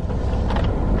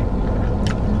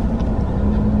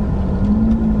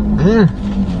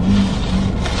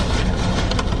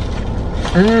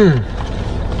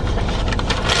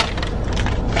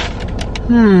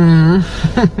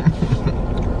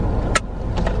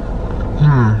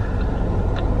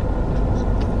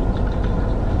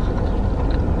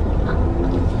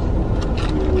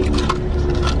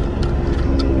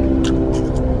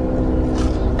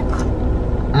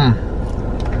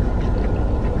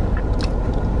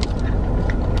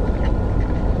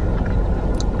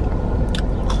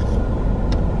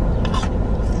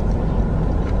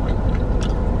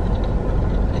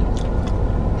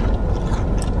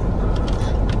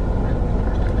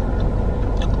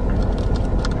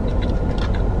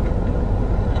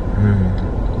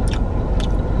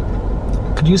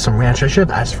 Could use some ranch. I should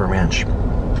have asked for ranch.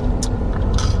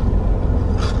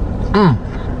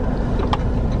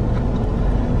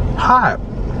 Hot.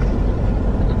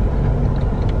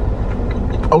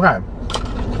 Okay.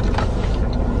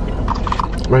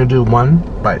 We're gonna do one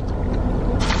bite.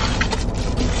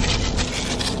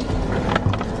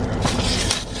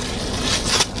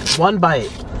 One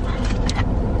bite.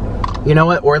 You know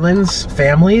what, Orland's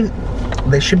family,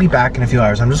 they should be back in a few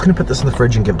hours. I'm just gonna put this in the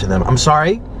fridge and give it to them. I'm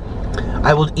sorry.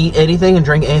 I will eat anything and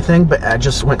drink anything, but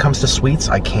just when it comes to sweets,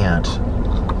 I can't.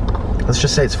 Let's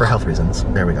just say it's for health reasons.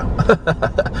 There we go.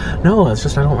 No, it's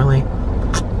just I don't really.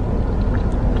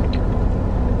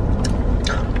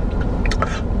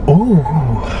 Ooh.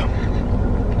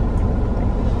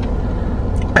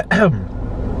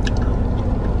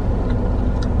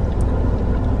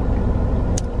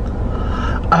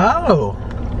 Oh.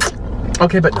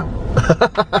 Okay, but no.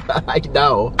 I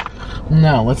know.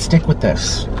 No, let's stick with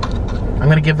this. I'm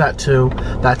gonna give that to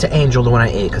Angel, the one I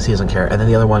ate, because he doesn't care, and then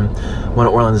the other one of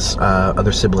Orland's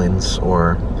other siblings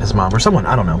or his mom or someone,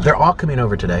 I don't know. They're all coming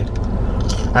over today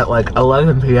at like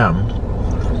 11 p.m.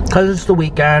 because it's the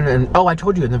weekend, and oh, I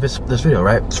told you in this video,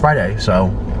 right? It's Friday,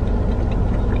 so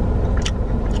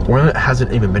Orland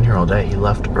hasn't even been here all day. He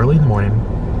left early in the morning,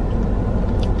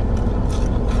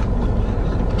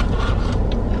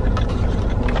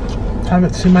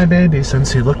 Haven't seen my baby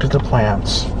since he looked at the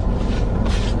plants.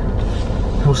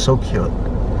 He was so cute.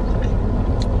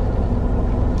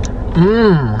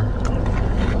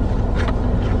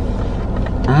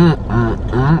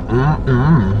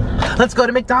 Let's go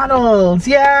to McDonald's!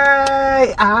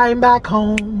 Yay! I'm back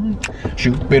home.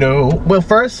 Shoo-be-doo. Well,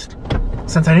 first,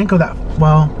 since I didn't go that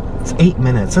well, it's 8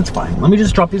 minutes. That's fine. Let me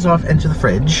just drop these off into the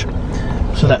fridge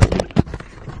so that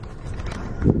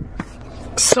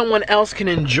someone else can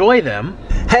enjoy them.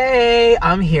 Hey,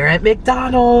 I'm here at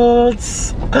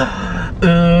McDonald's.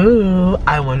 Ooh,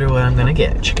 I wonder what I'm gonna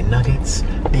get. Chicken nuggets,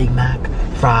 Big Mac,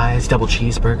 fries, double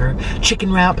cheeseburger,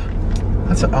 chicken wrap.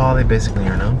 That's all they basically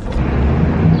are known for.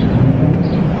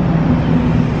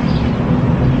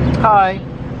 Hi.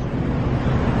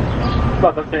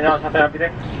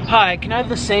 Hi, can I have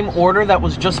the same order that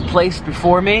was just placed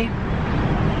before me?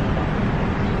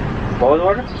 What was the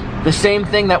order? The same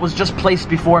thing that was just placed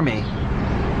before me.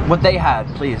 What they had,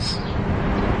 please.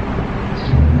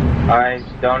 I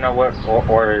don't know what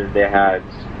order they had.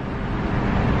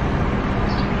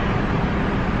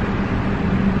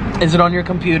 Is it on your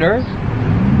computer?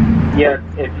 Yeah,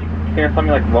 if you can tell me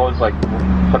like what was like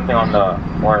something on the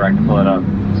order, I can pull it up.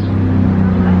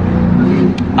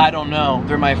 I don't know.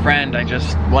 They're my friend. I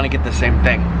just want to get the same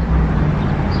thing.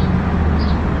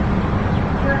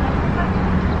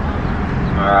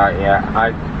 Yeah,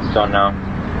 I don't know.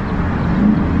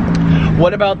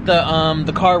 What about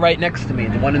the car right next to me?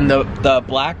 The one in the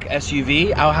black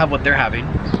SUV? I'll have what they're having.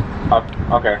 Oh,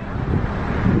 okay.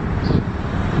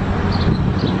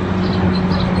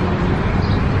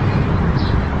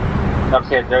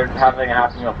 Okay, they're having a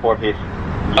half meal 4-piece.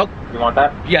 Oh, you want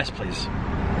that? Yes, please.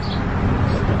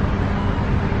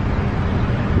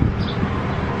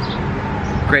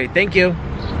 Great, thank you.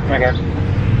 Okay.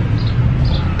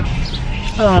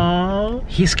 Aww,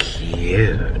 he's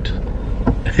cute.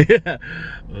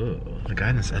 Ooh, the guy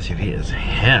in this SUV is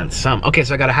handsome. Okay,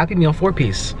 so I got a Happy Meal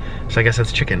 4-piece. So I guess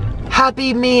that's chicken.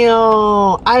 Happy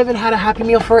Meal! I haven't had a Happy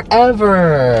Meal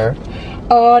forever.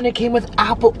 Oh, and it came with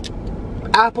apple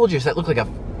juice. That looked like a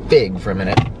fig for a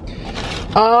minute.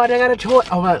 Oh, and I got a toy.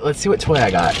 Oh, let's see what toy I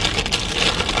got.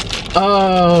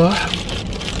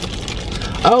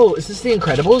 Oh, is this The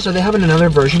Incredibles? Are they having another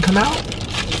version come out?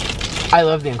 I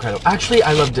love The Incredibles. Actually,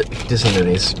 I love Disney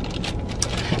movies.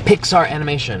 Pixar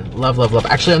animation. Love, love, love.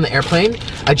 Actually, on the airplane,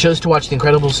 I chose to watch The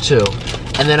Incredibles 2.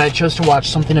 And then I chose to watch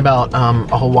something about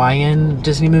a Hawaiian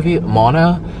Disney movie.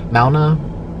 Mauna?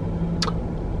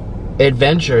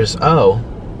 Adventures. Oh.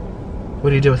 What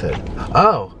do you do with it?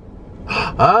 Oh.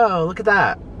 Oh, look at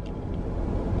that.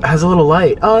 It has a little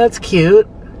light. Oh, that's cute.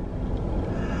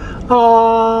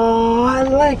 Oh, I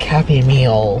like Happy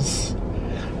Meals.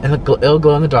 And it'll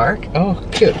glow in the dark. Oh,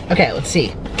 cute. Okay, let's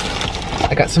see.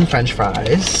 I got some French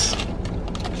fries.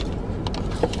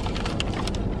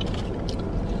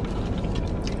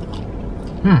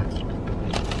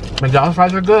 McDonald's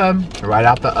fries are good. Right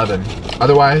out the oven.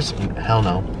 Otherwise, hell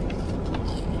no.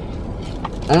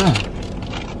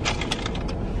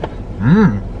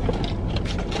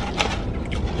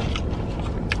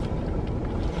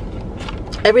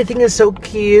 Everything is so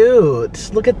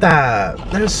cute. Look at that.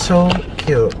 They're so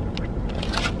cute.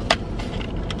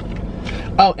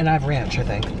 Oh, and I have ranch, I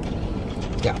think.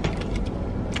 Yeah.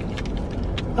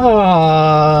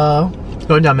 Aww.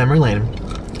 Going down memory lane.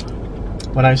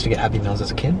 When I used to get Happy Meals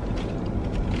as a kid,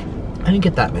 I didn't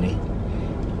get that many.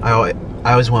 I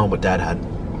always wanted what Dad had.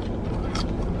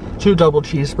 2 double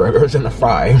cheeseburgers and a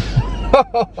fry.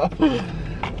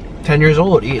 10 years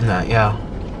old eating that, yeah.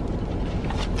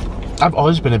 I've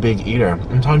always been a big eater.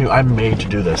 I'm telling you, I'm made to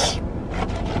do this.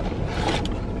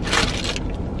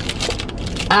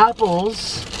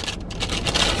 Apples.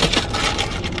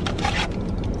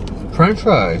 French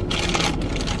fry.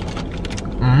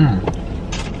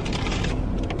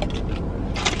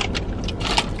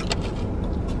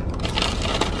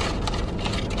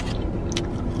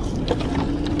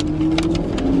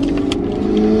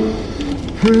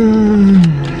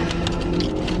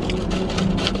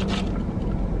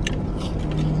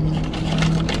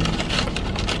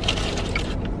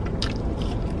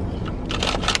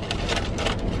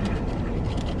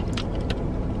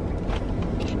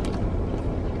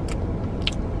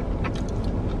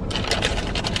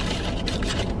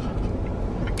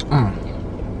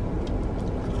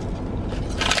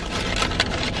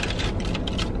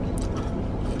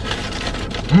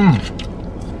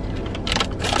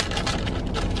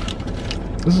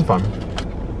 This is fun.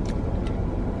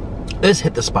 This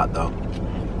hit the spot though.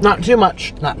 Not too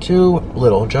much, not too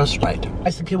little, just right.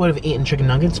 I think people would have eaten chicken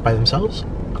nuggets by themselves.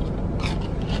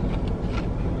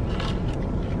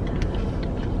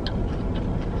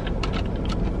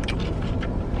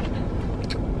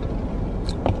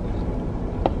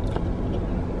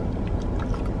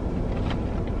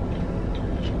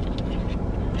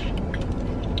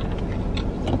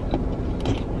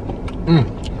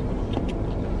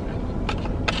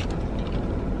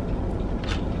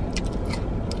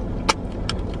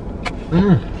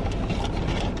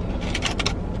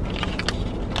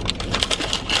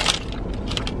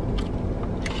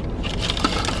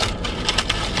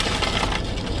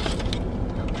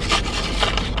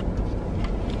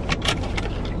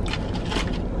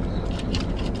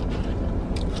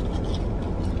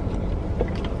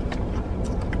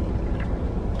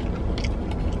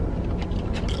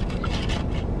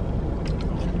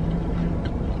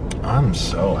 I'm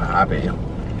so happy.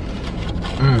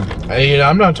 Hey,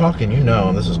 I'm not talking, you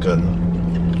know this is good.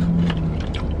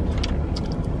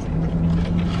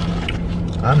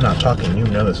 I'm not talking, you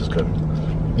know this is good.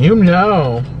 You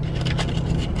know.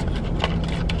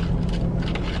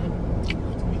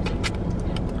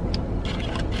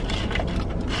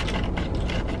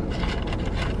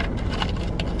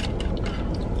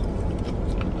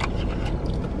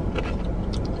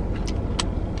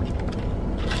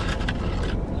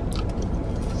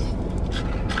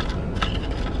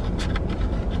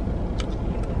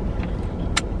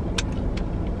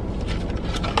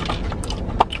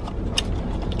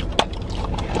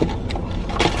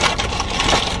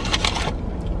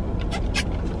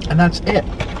 And that's it.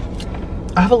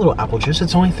 I have a little apple juice.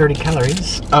 It's only 30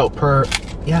 calories. Oh,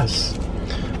 yes.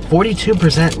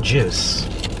 42% juice.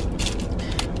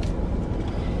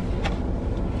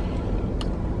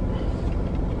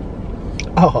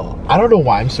 Oh, I don't know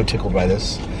why I'm so tickled by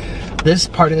this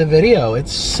part of the video.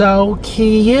 It's so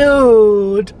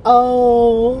cute.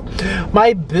 Oh,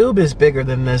 my boob is bigger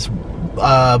than this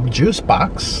juice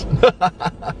box.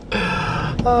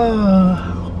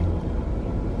 Oh.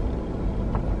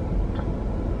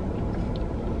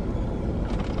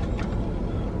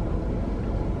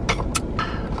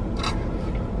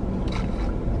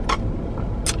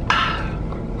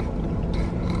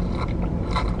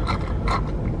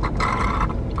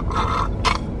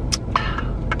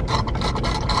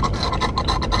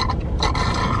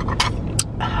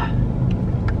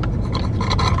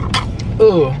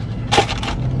 Ooh,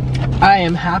 I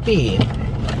am happy.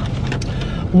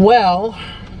 Well,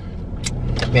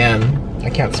 man,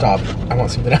 I can't stop. I want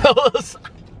something else.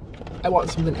 I want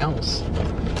something else.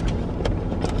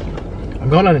 I'm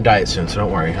going on a diet soon, so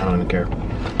don't worry. I don't even care.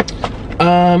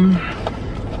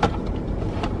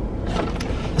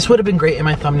 This would have been great in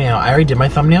my thumbnail. I already did my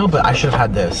thumbnail, but I should have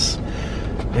had this.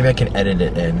 Maybe I can edit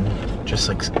it in. Just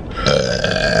like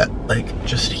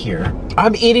just here.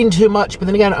 I'm eating too much, but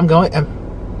then again,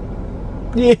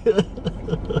 yeah.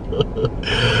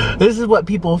 This is what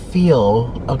people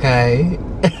feel, okay?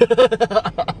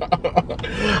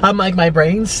 I'm like, my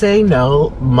brain's saying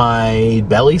no, my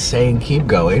belly's saying keep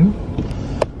going.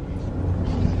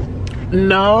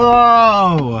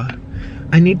 No!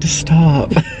 I need to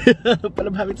stop. But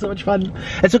I'm having so much fun.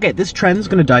 It's okay, this trend's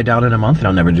gonna die down in a month and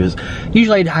I'll never do this.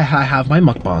 Usually I have my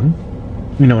mukbang,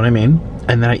 you know what I mean?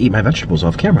 And then I eat my vegetables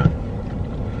off camera.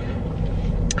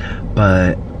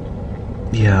 But,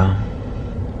 yeah.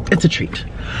 It's a treat.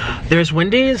 There's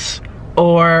Wendy's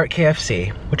or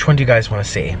KFC. Which one do you guys want to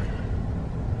see?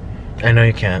 I know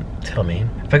you can't tell me.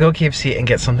 If I go KFC and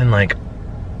get something like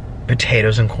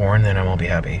potatoes and corn, then I won't be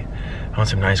happy. I want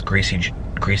some nice greasy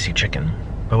chicken.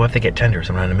 But what if they get tender? So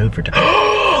I'm not in the mood for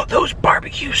those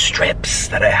barbecue strips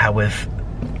that I had with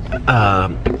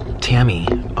Tammy.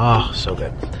 Oh, so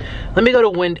good. Let me go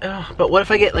to but what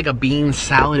if I get like a bean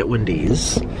salad at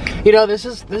Wendy's? You know,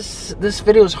 this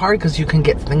video is hard because you can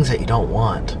get things that you don't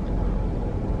want.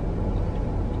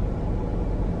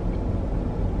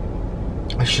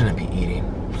 I shouldn't be eating.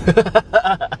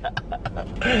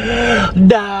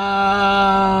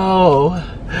 No!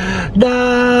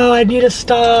 No, I need to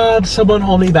stop. Someone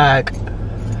hold me back.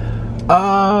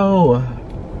 Oh.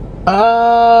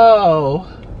 Oh.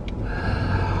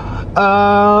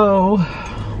 Oh.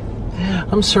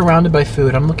 I'm surrounded by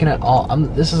food. I'm looking at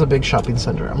this is a big shopping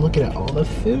center. I'm looking at all the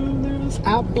food. There's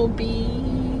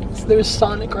Applebee's. There's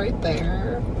Sonic right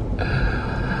there.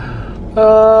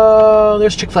 Oh,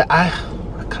 there's Chick-fil-A. I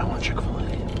kind of want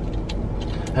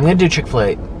Chick-fil-A. I'm gonna do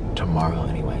Chick-fil-A tomorrow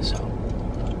anyway, so.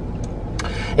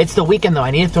 It's the weekend though.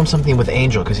 I need to film something with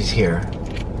Angel because he's here.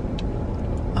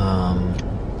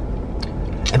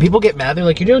 And people get mad. They're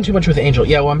like, you're doing too much with Angel.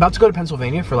 Yeah, well, I'm about to go to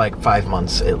Pennsylvania for like 5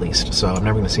 months at least. So I'm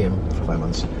never going to see him for 5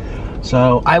 months.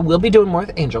 So I will be doing more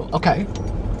with Angel. Okay.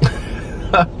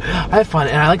 I have fun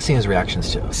and I like seeing his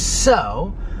reactions too.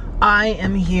 So I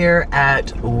am here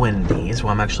at Wendy's.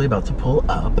 Well, I'm actually about to pull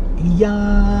up. Yes.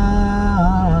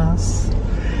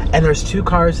 And there's 2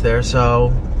 cars there. So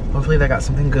hopefully they got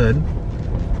something good.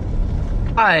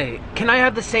 Hi, can I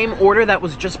have the same order that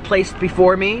was just placed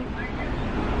before me?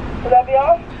 Would that be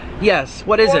all? Yes,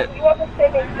 what is it? You want the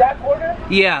same exact order?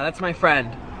 Yeah, that's my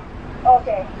friend.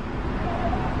 Okay.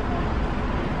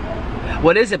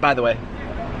 What is it, by the way?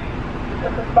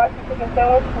 It's a spicy chicken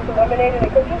sandwich with the lemonade and a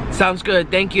cookie. Sounds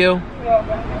good, thank you. You're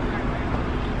welcome.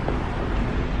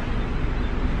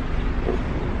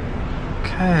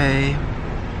 Okay.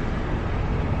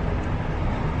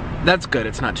 That's good,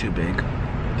 it's not too big.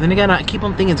 Then again, I keep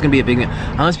on thinking it's gonna be a big,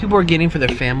 unless people are getting for their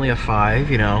family of 5,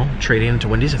 you know, trading into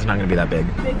Wendy's, it's not gonna be that big.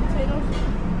 Baked potatoes?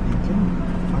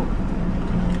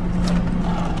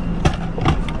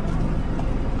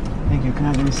 Thank you, can I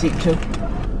have the receipt too?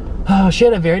 Oh, she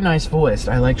had a very nice voice.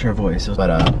 I liked her voice,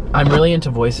 but I'm really into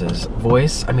voices.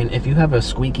 I mean, if you have a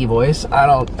squeaky voice,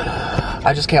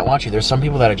 I just can't watch you. There's some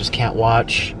people that I just can't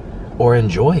watch or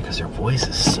enjoy because their voice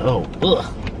is so,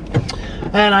 ugh.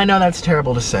 And I know that's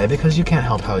terrible to say because you can't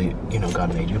help how you know,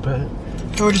 God made you, but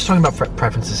we're just talking about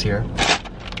preferences here.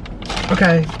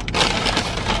 Okay.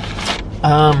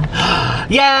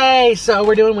 Yay! So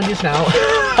we're doing Wendy's now.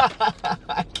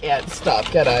 I can't stop,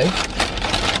 can I?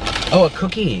 Oh, a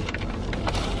cookie.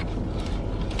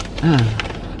 I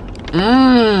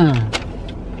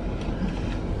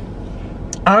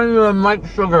don't even like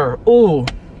sugar. Ooh.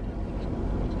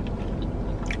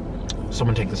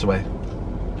 Someone take this away.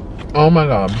 Oh my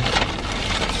God.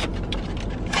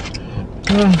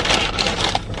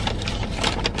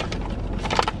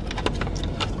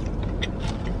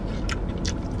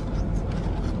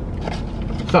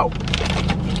 So,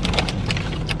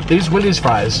 these Wendy's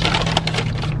fries,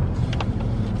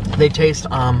 they taste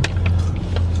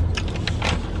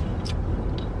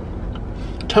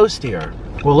toastier.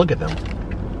 Well, look at them.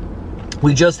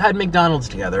 We just had McDonald's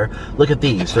together. Look at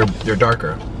these. They're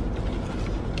darker.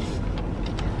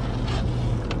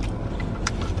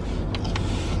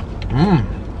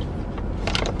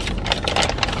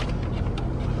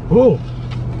 Ooh.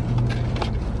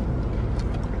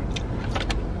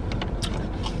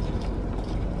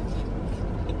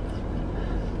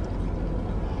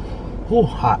 Ooh,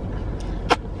 hot.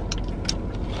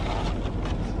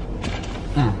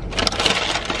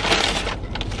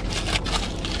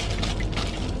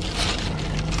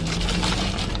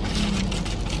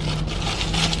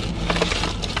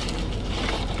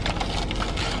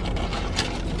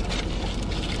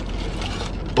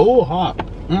 Oh, hot.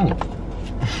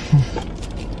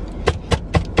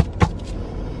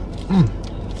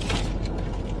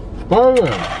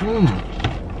 Burger.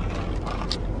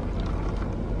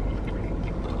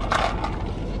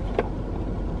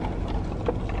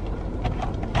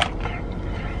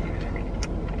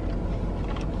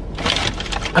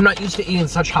 I'm not used to eating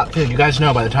such hot food. You guys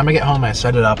know, by the time I get home, I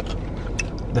set it up.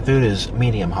 The food is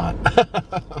medium hot.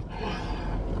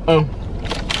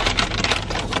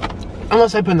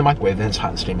 Unless I put it in the microwave, then it's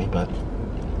hot and steamy, but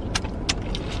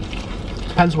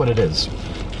depends what it is.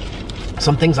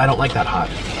 Some things I don't like that hot.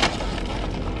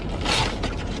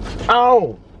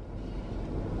 Ow!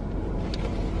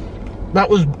 That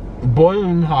was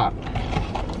boiling hot.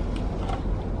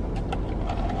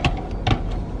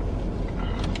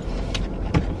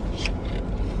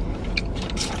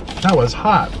 That was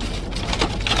hot.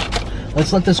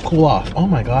 Let's let this cool off. Oh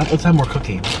my God, let's have more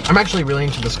cookie. I'm actually really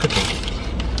into this cookie.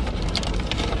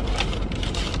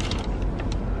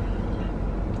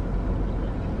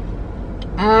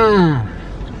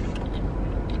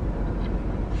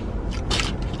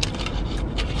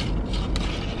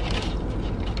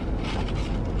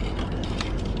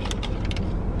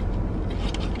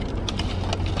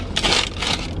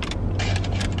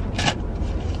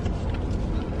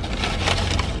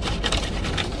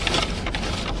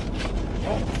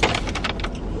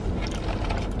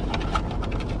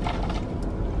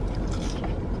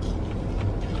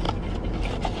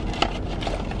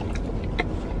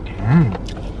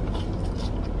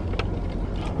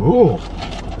 Ooh.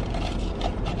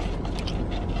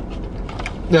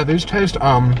 Yeah, these taste,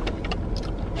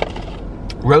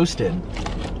 roasted.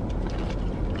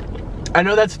 I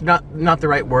know that's not the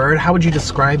right word. How would you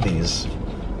describe these?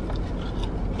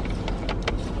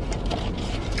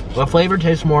 The flavor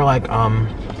tastes more like,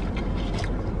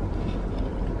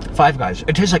 Five Guys.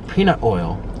 It tastes like peanut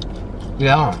oil.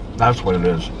 Yeah, that's what it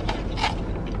is.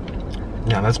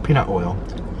 Yeah, that's peanut oil.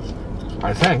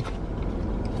 I think.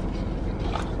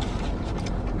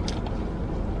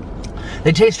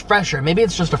 They taste fresher. Maybe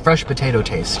it's just a fresh potato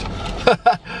taste.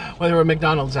 Whether we're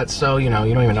McDonald's, that's so, you know,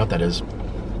 you don't even know what that is.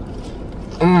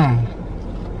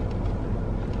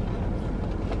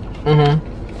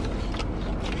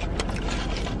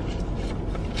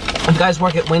 If you guys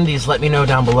work at Wendy's, let me know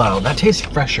down below. That tastes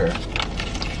fresher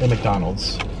than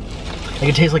McDonald's. Like,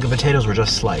 it tastes like the potatoes were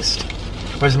just sliced.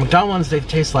 Whereas the McDonald's ones, they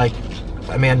taste like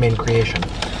a man-made creation.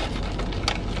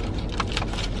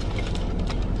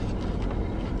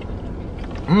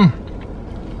 Mmm.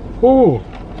 Ooh.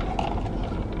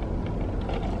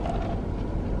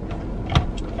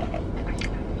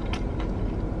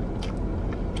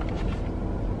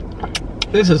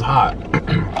 This is hot.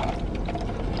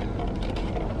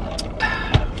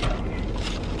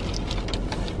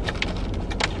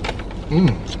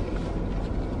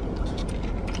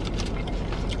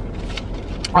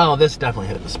 Oh, this definitely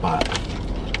hit the spot.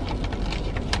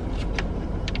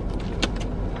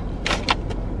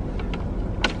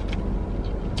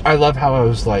 I love how I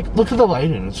was like, look at the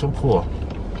lighting, it's so cool.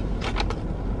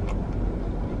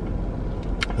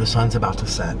 The sun's about to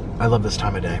set. I love this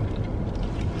time of day,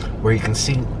 where you can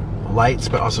see lights,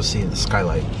 but also see the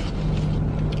skylight.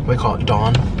 What do you call it,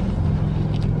 dawn?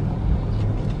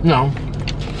 No.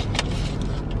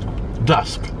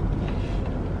 Dusk.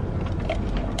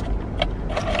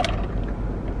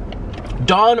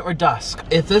 Dawn or dusk?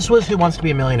 If this was Who Wants to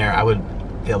Be a Millionaire, I would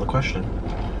fail the question.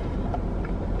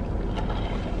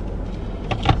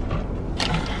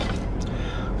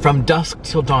 From dusk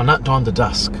till dawn, not dawn to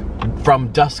dusk.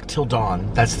 From dusk till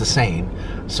dawn, that's the saying.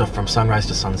 So from sunrise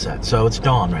to sunset. So it's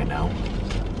dawn right now.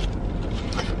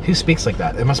 Who speaks like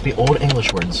that? It must be old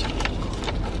English words.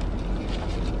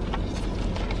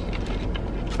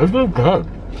 It's really good.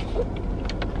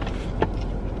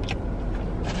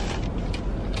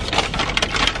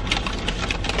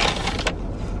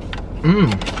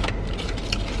 Mmm.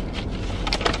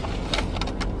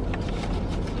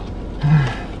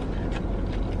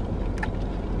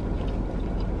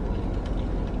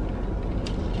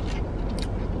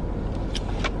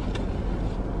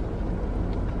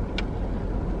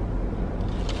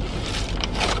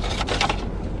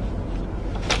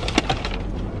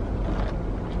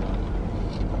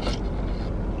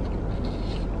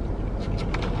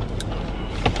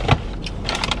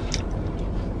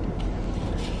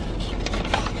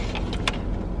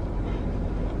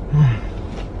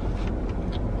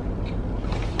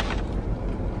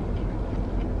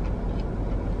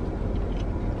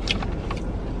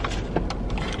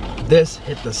 This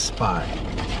hit the spot.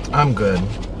 I'm good.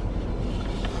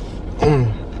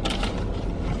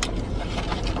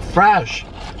 Fresh.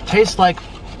 Tastes like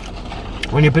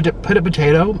when you put a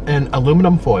potato in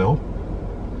aluminum foil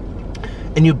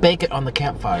and you bake it on the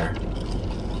campfire.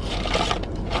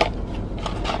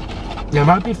 It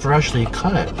might be freshly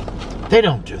cut. They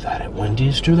don't do that at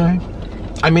Wendy's, do they?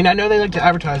 I mean, I know they like to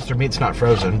advertise their meat's not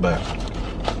frozen, but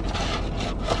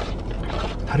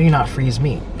how do you not freeze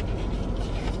meat?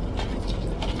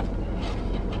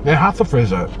 They have to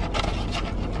freeze it.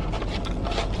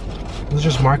 It's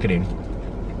just marketing.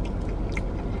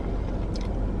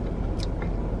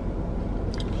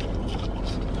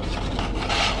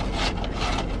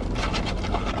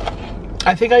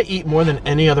 I think I eat more than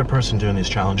any other person doing these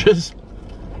challenges.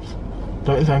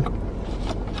 Don't you think?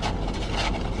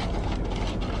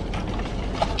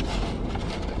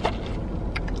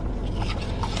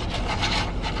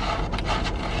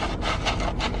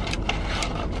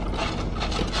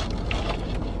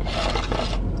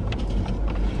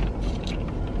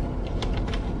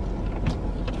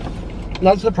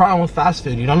 That's the problem with fast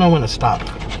food. You don't know when to stop.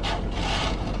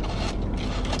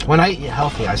 When I eat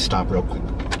healthy, I stop real quick.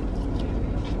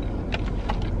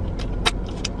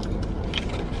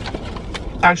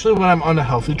 Actually, when I'm on a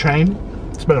healthy train,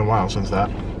 it's been a while since that,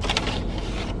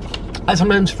 I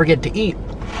sometimes forget to eat.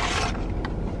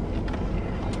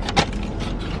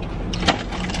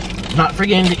 Not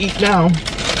forgetting to eat now.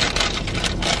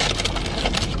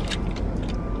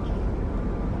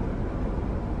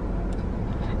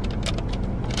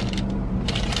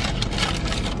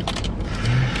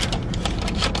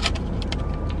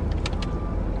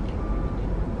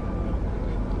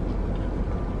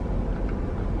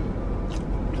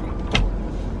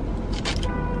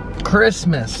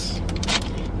 Christmas.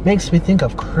 Makes me think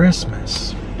of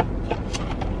Christmas.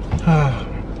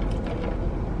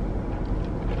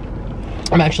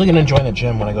 I'm actually gonna join the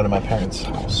gym when I go to my parents'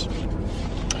 house.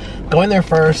 Going there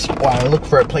first while I look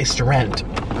for a place to rent.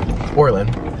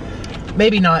 Orland.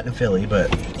 Maybe not in Philly, but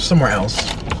somewhere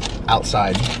else.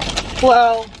 Outside.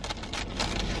 Well,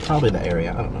 probably the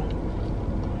area, I don't know.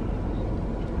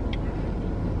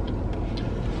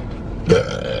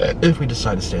 If we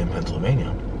decide to stay in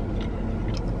Pennsylvania.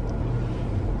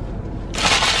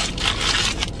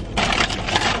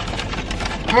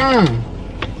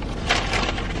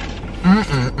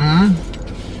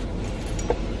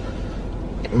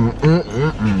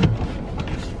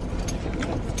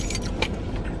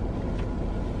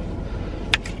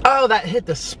 Oh, that hit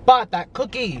the spot, that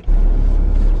cookie.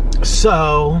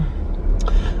 So,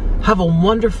 have a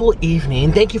wonderful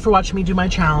evening. Thank you for watching me do my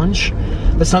challenge.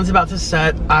 The sun's about to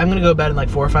set. I'm gonna go to bed in like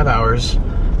 4 or 5 hours,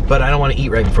 but I don't want to eat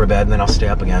right before bed, and then I'll stay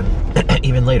up again,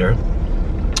 even later.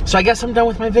 So I guess I'm done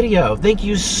with my video. Thank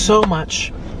you so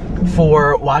much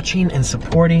for watching and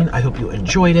supporting. I hope you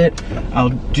enjoyed it. I'll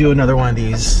do another one of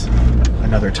these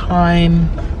another time,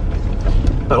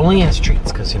 but only as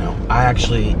treats, because, you know, I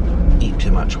actually eat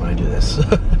too much when I do this.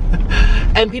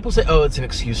 And people say, oh, it's an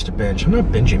excuse to binge. I'm not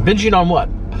binging. Binging on what?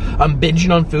 I'm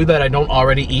binging on food that I don't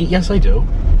already eat? Yes, I do.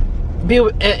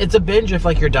 It's a binge if,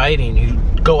 like, you're dieting, you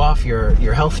go off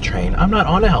your health train. I'm not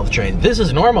on a health train. This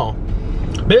is normal.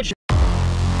 Bitch.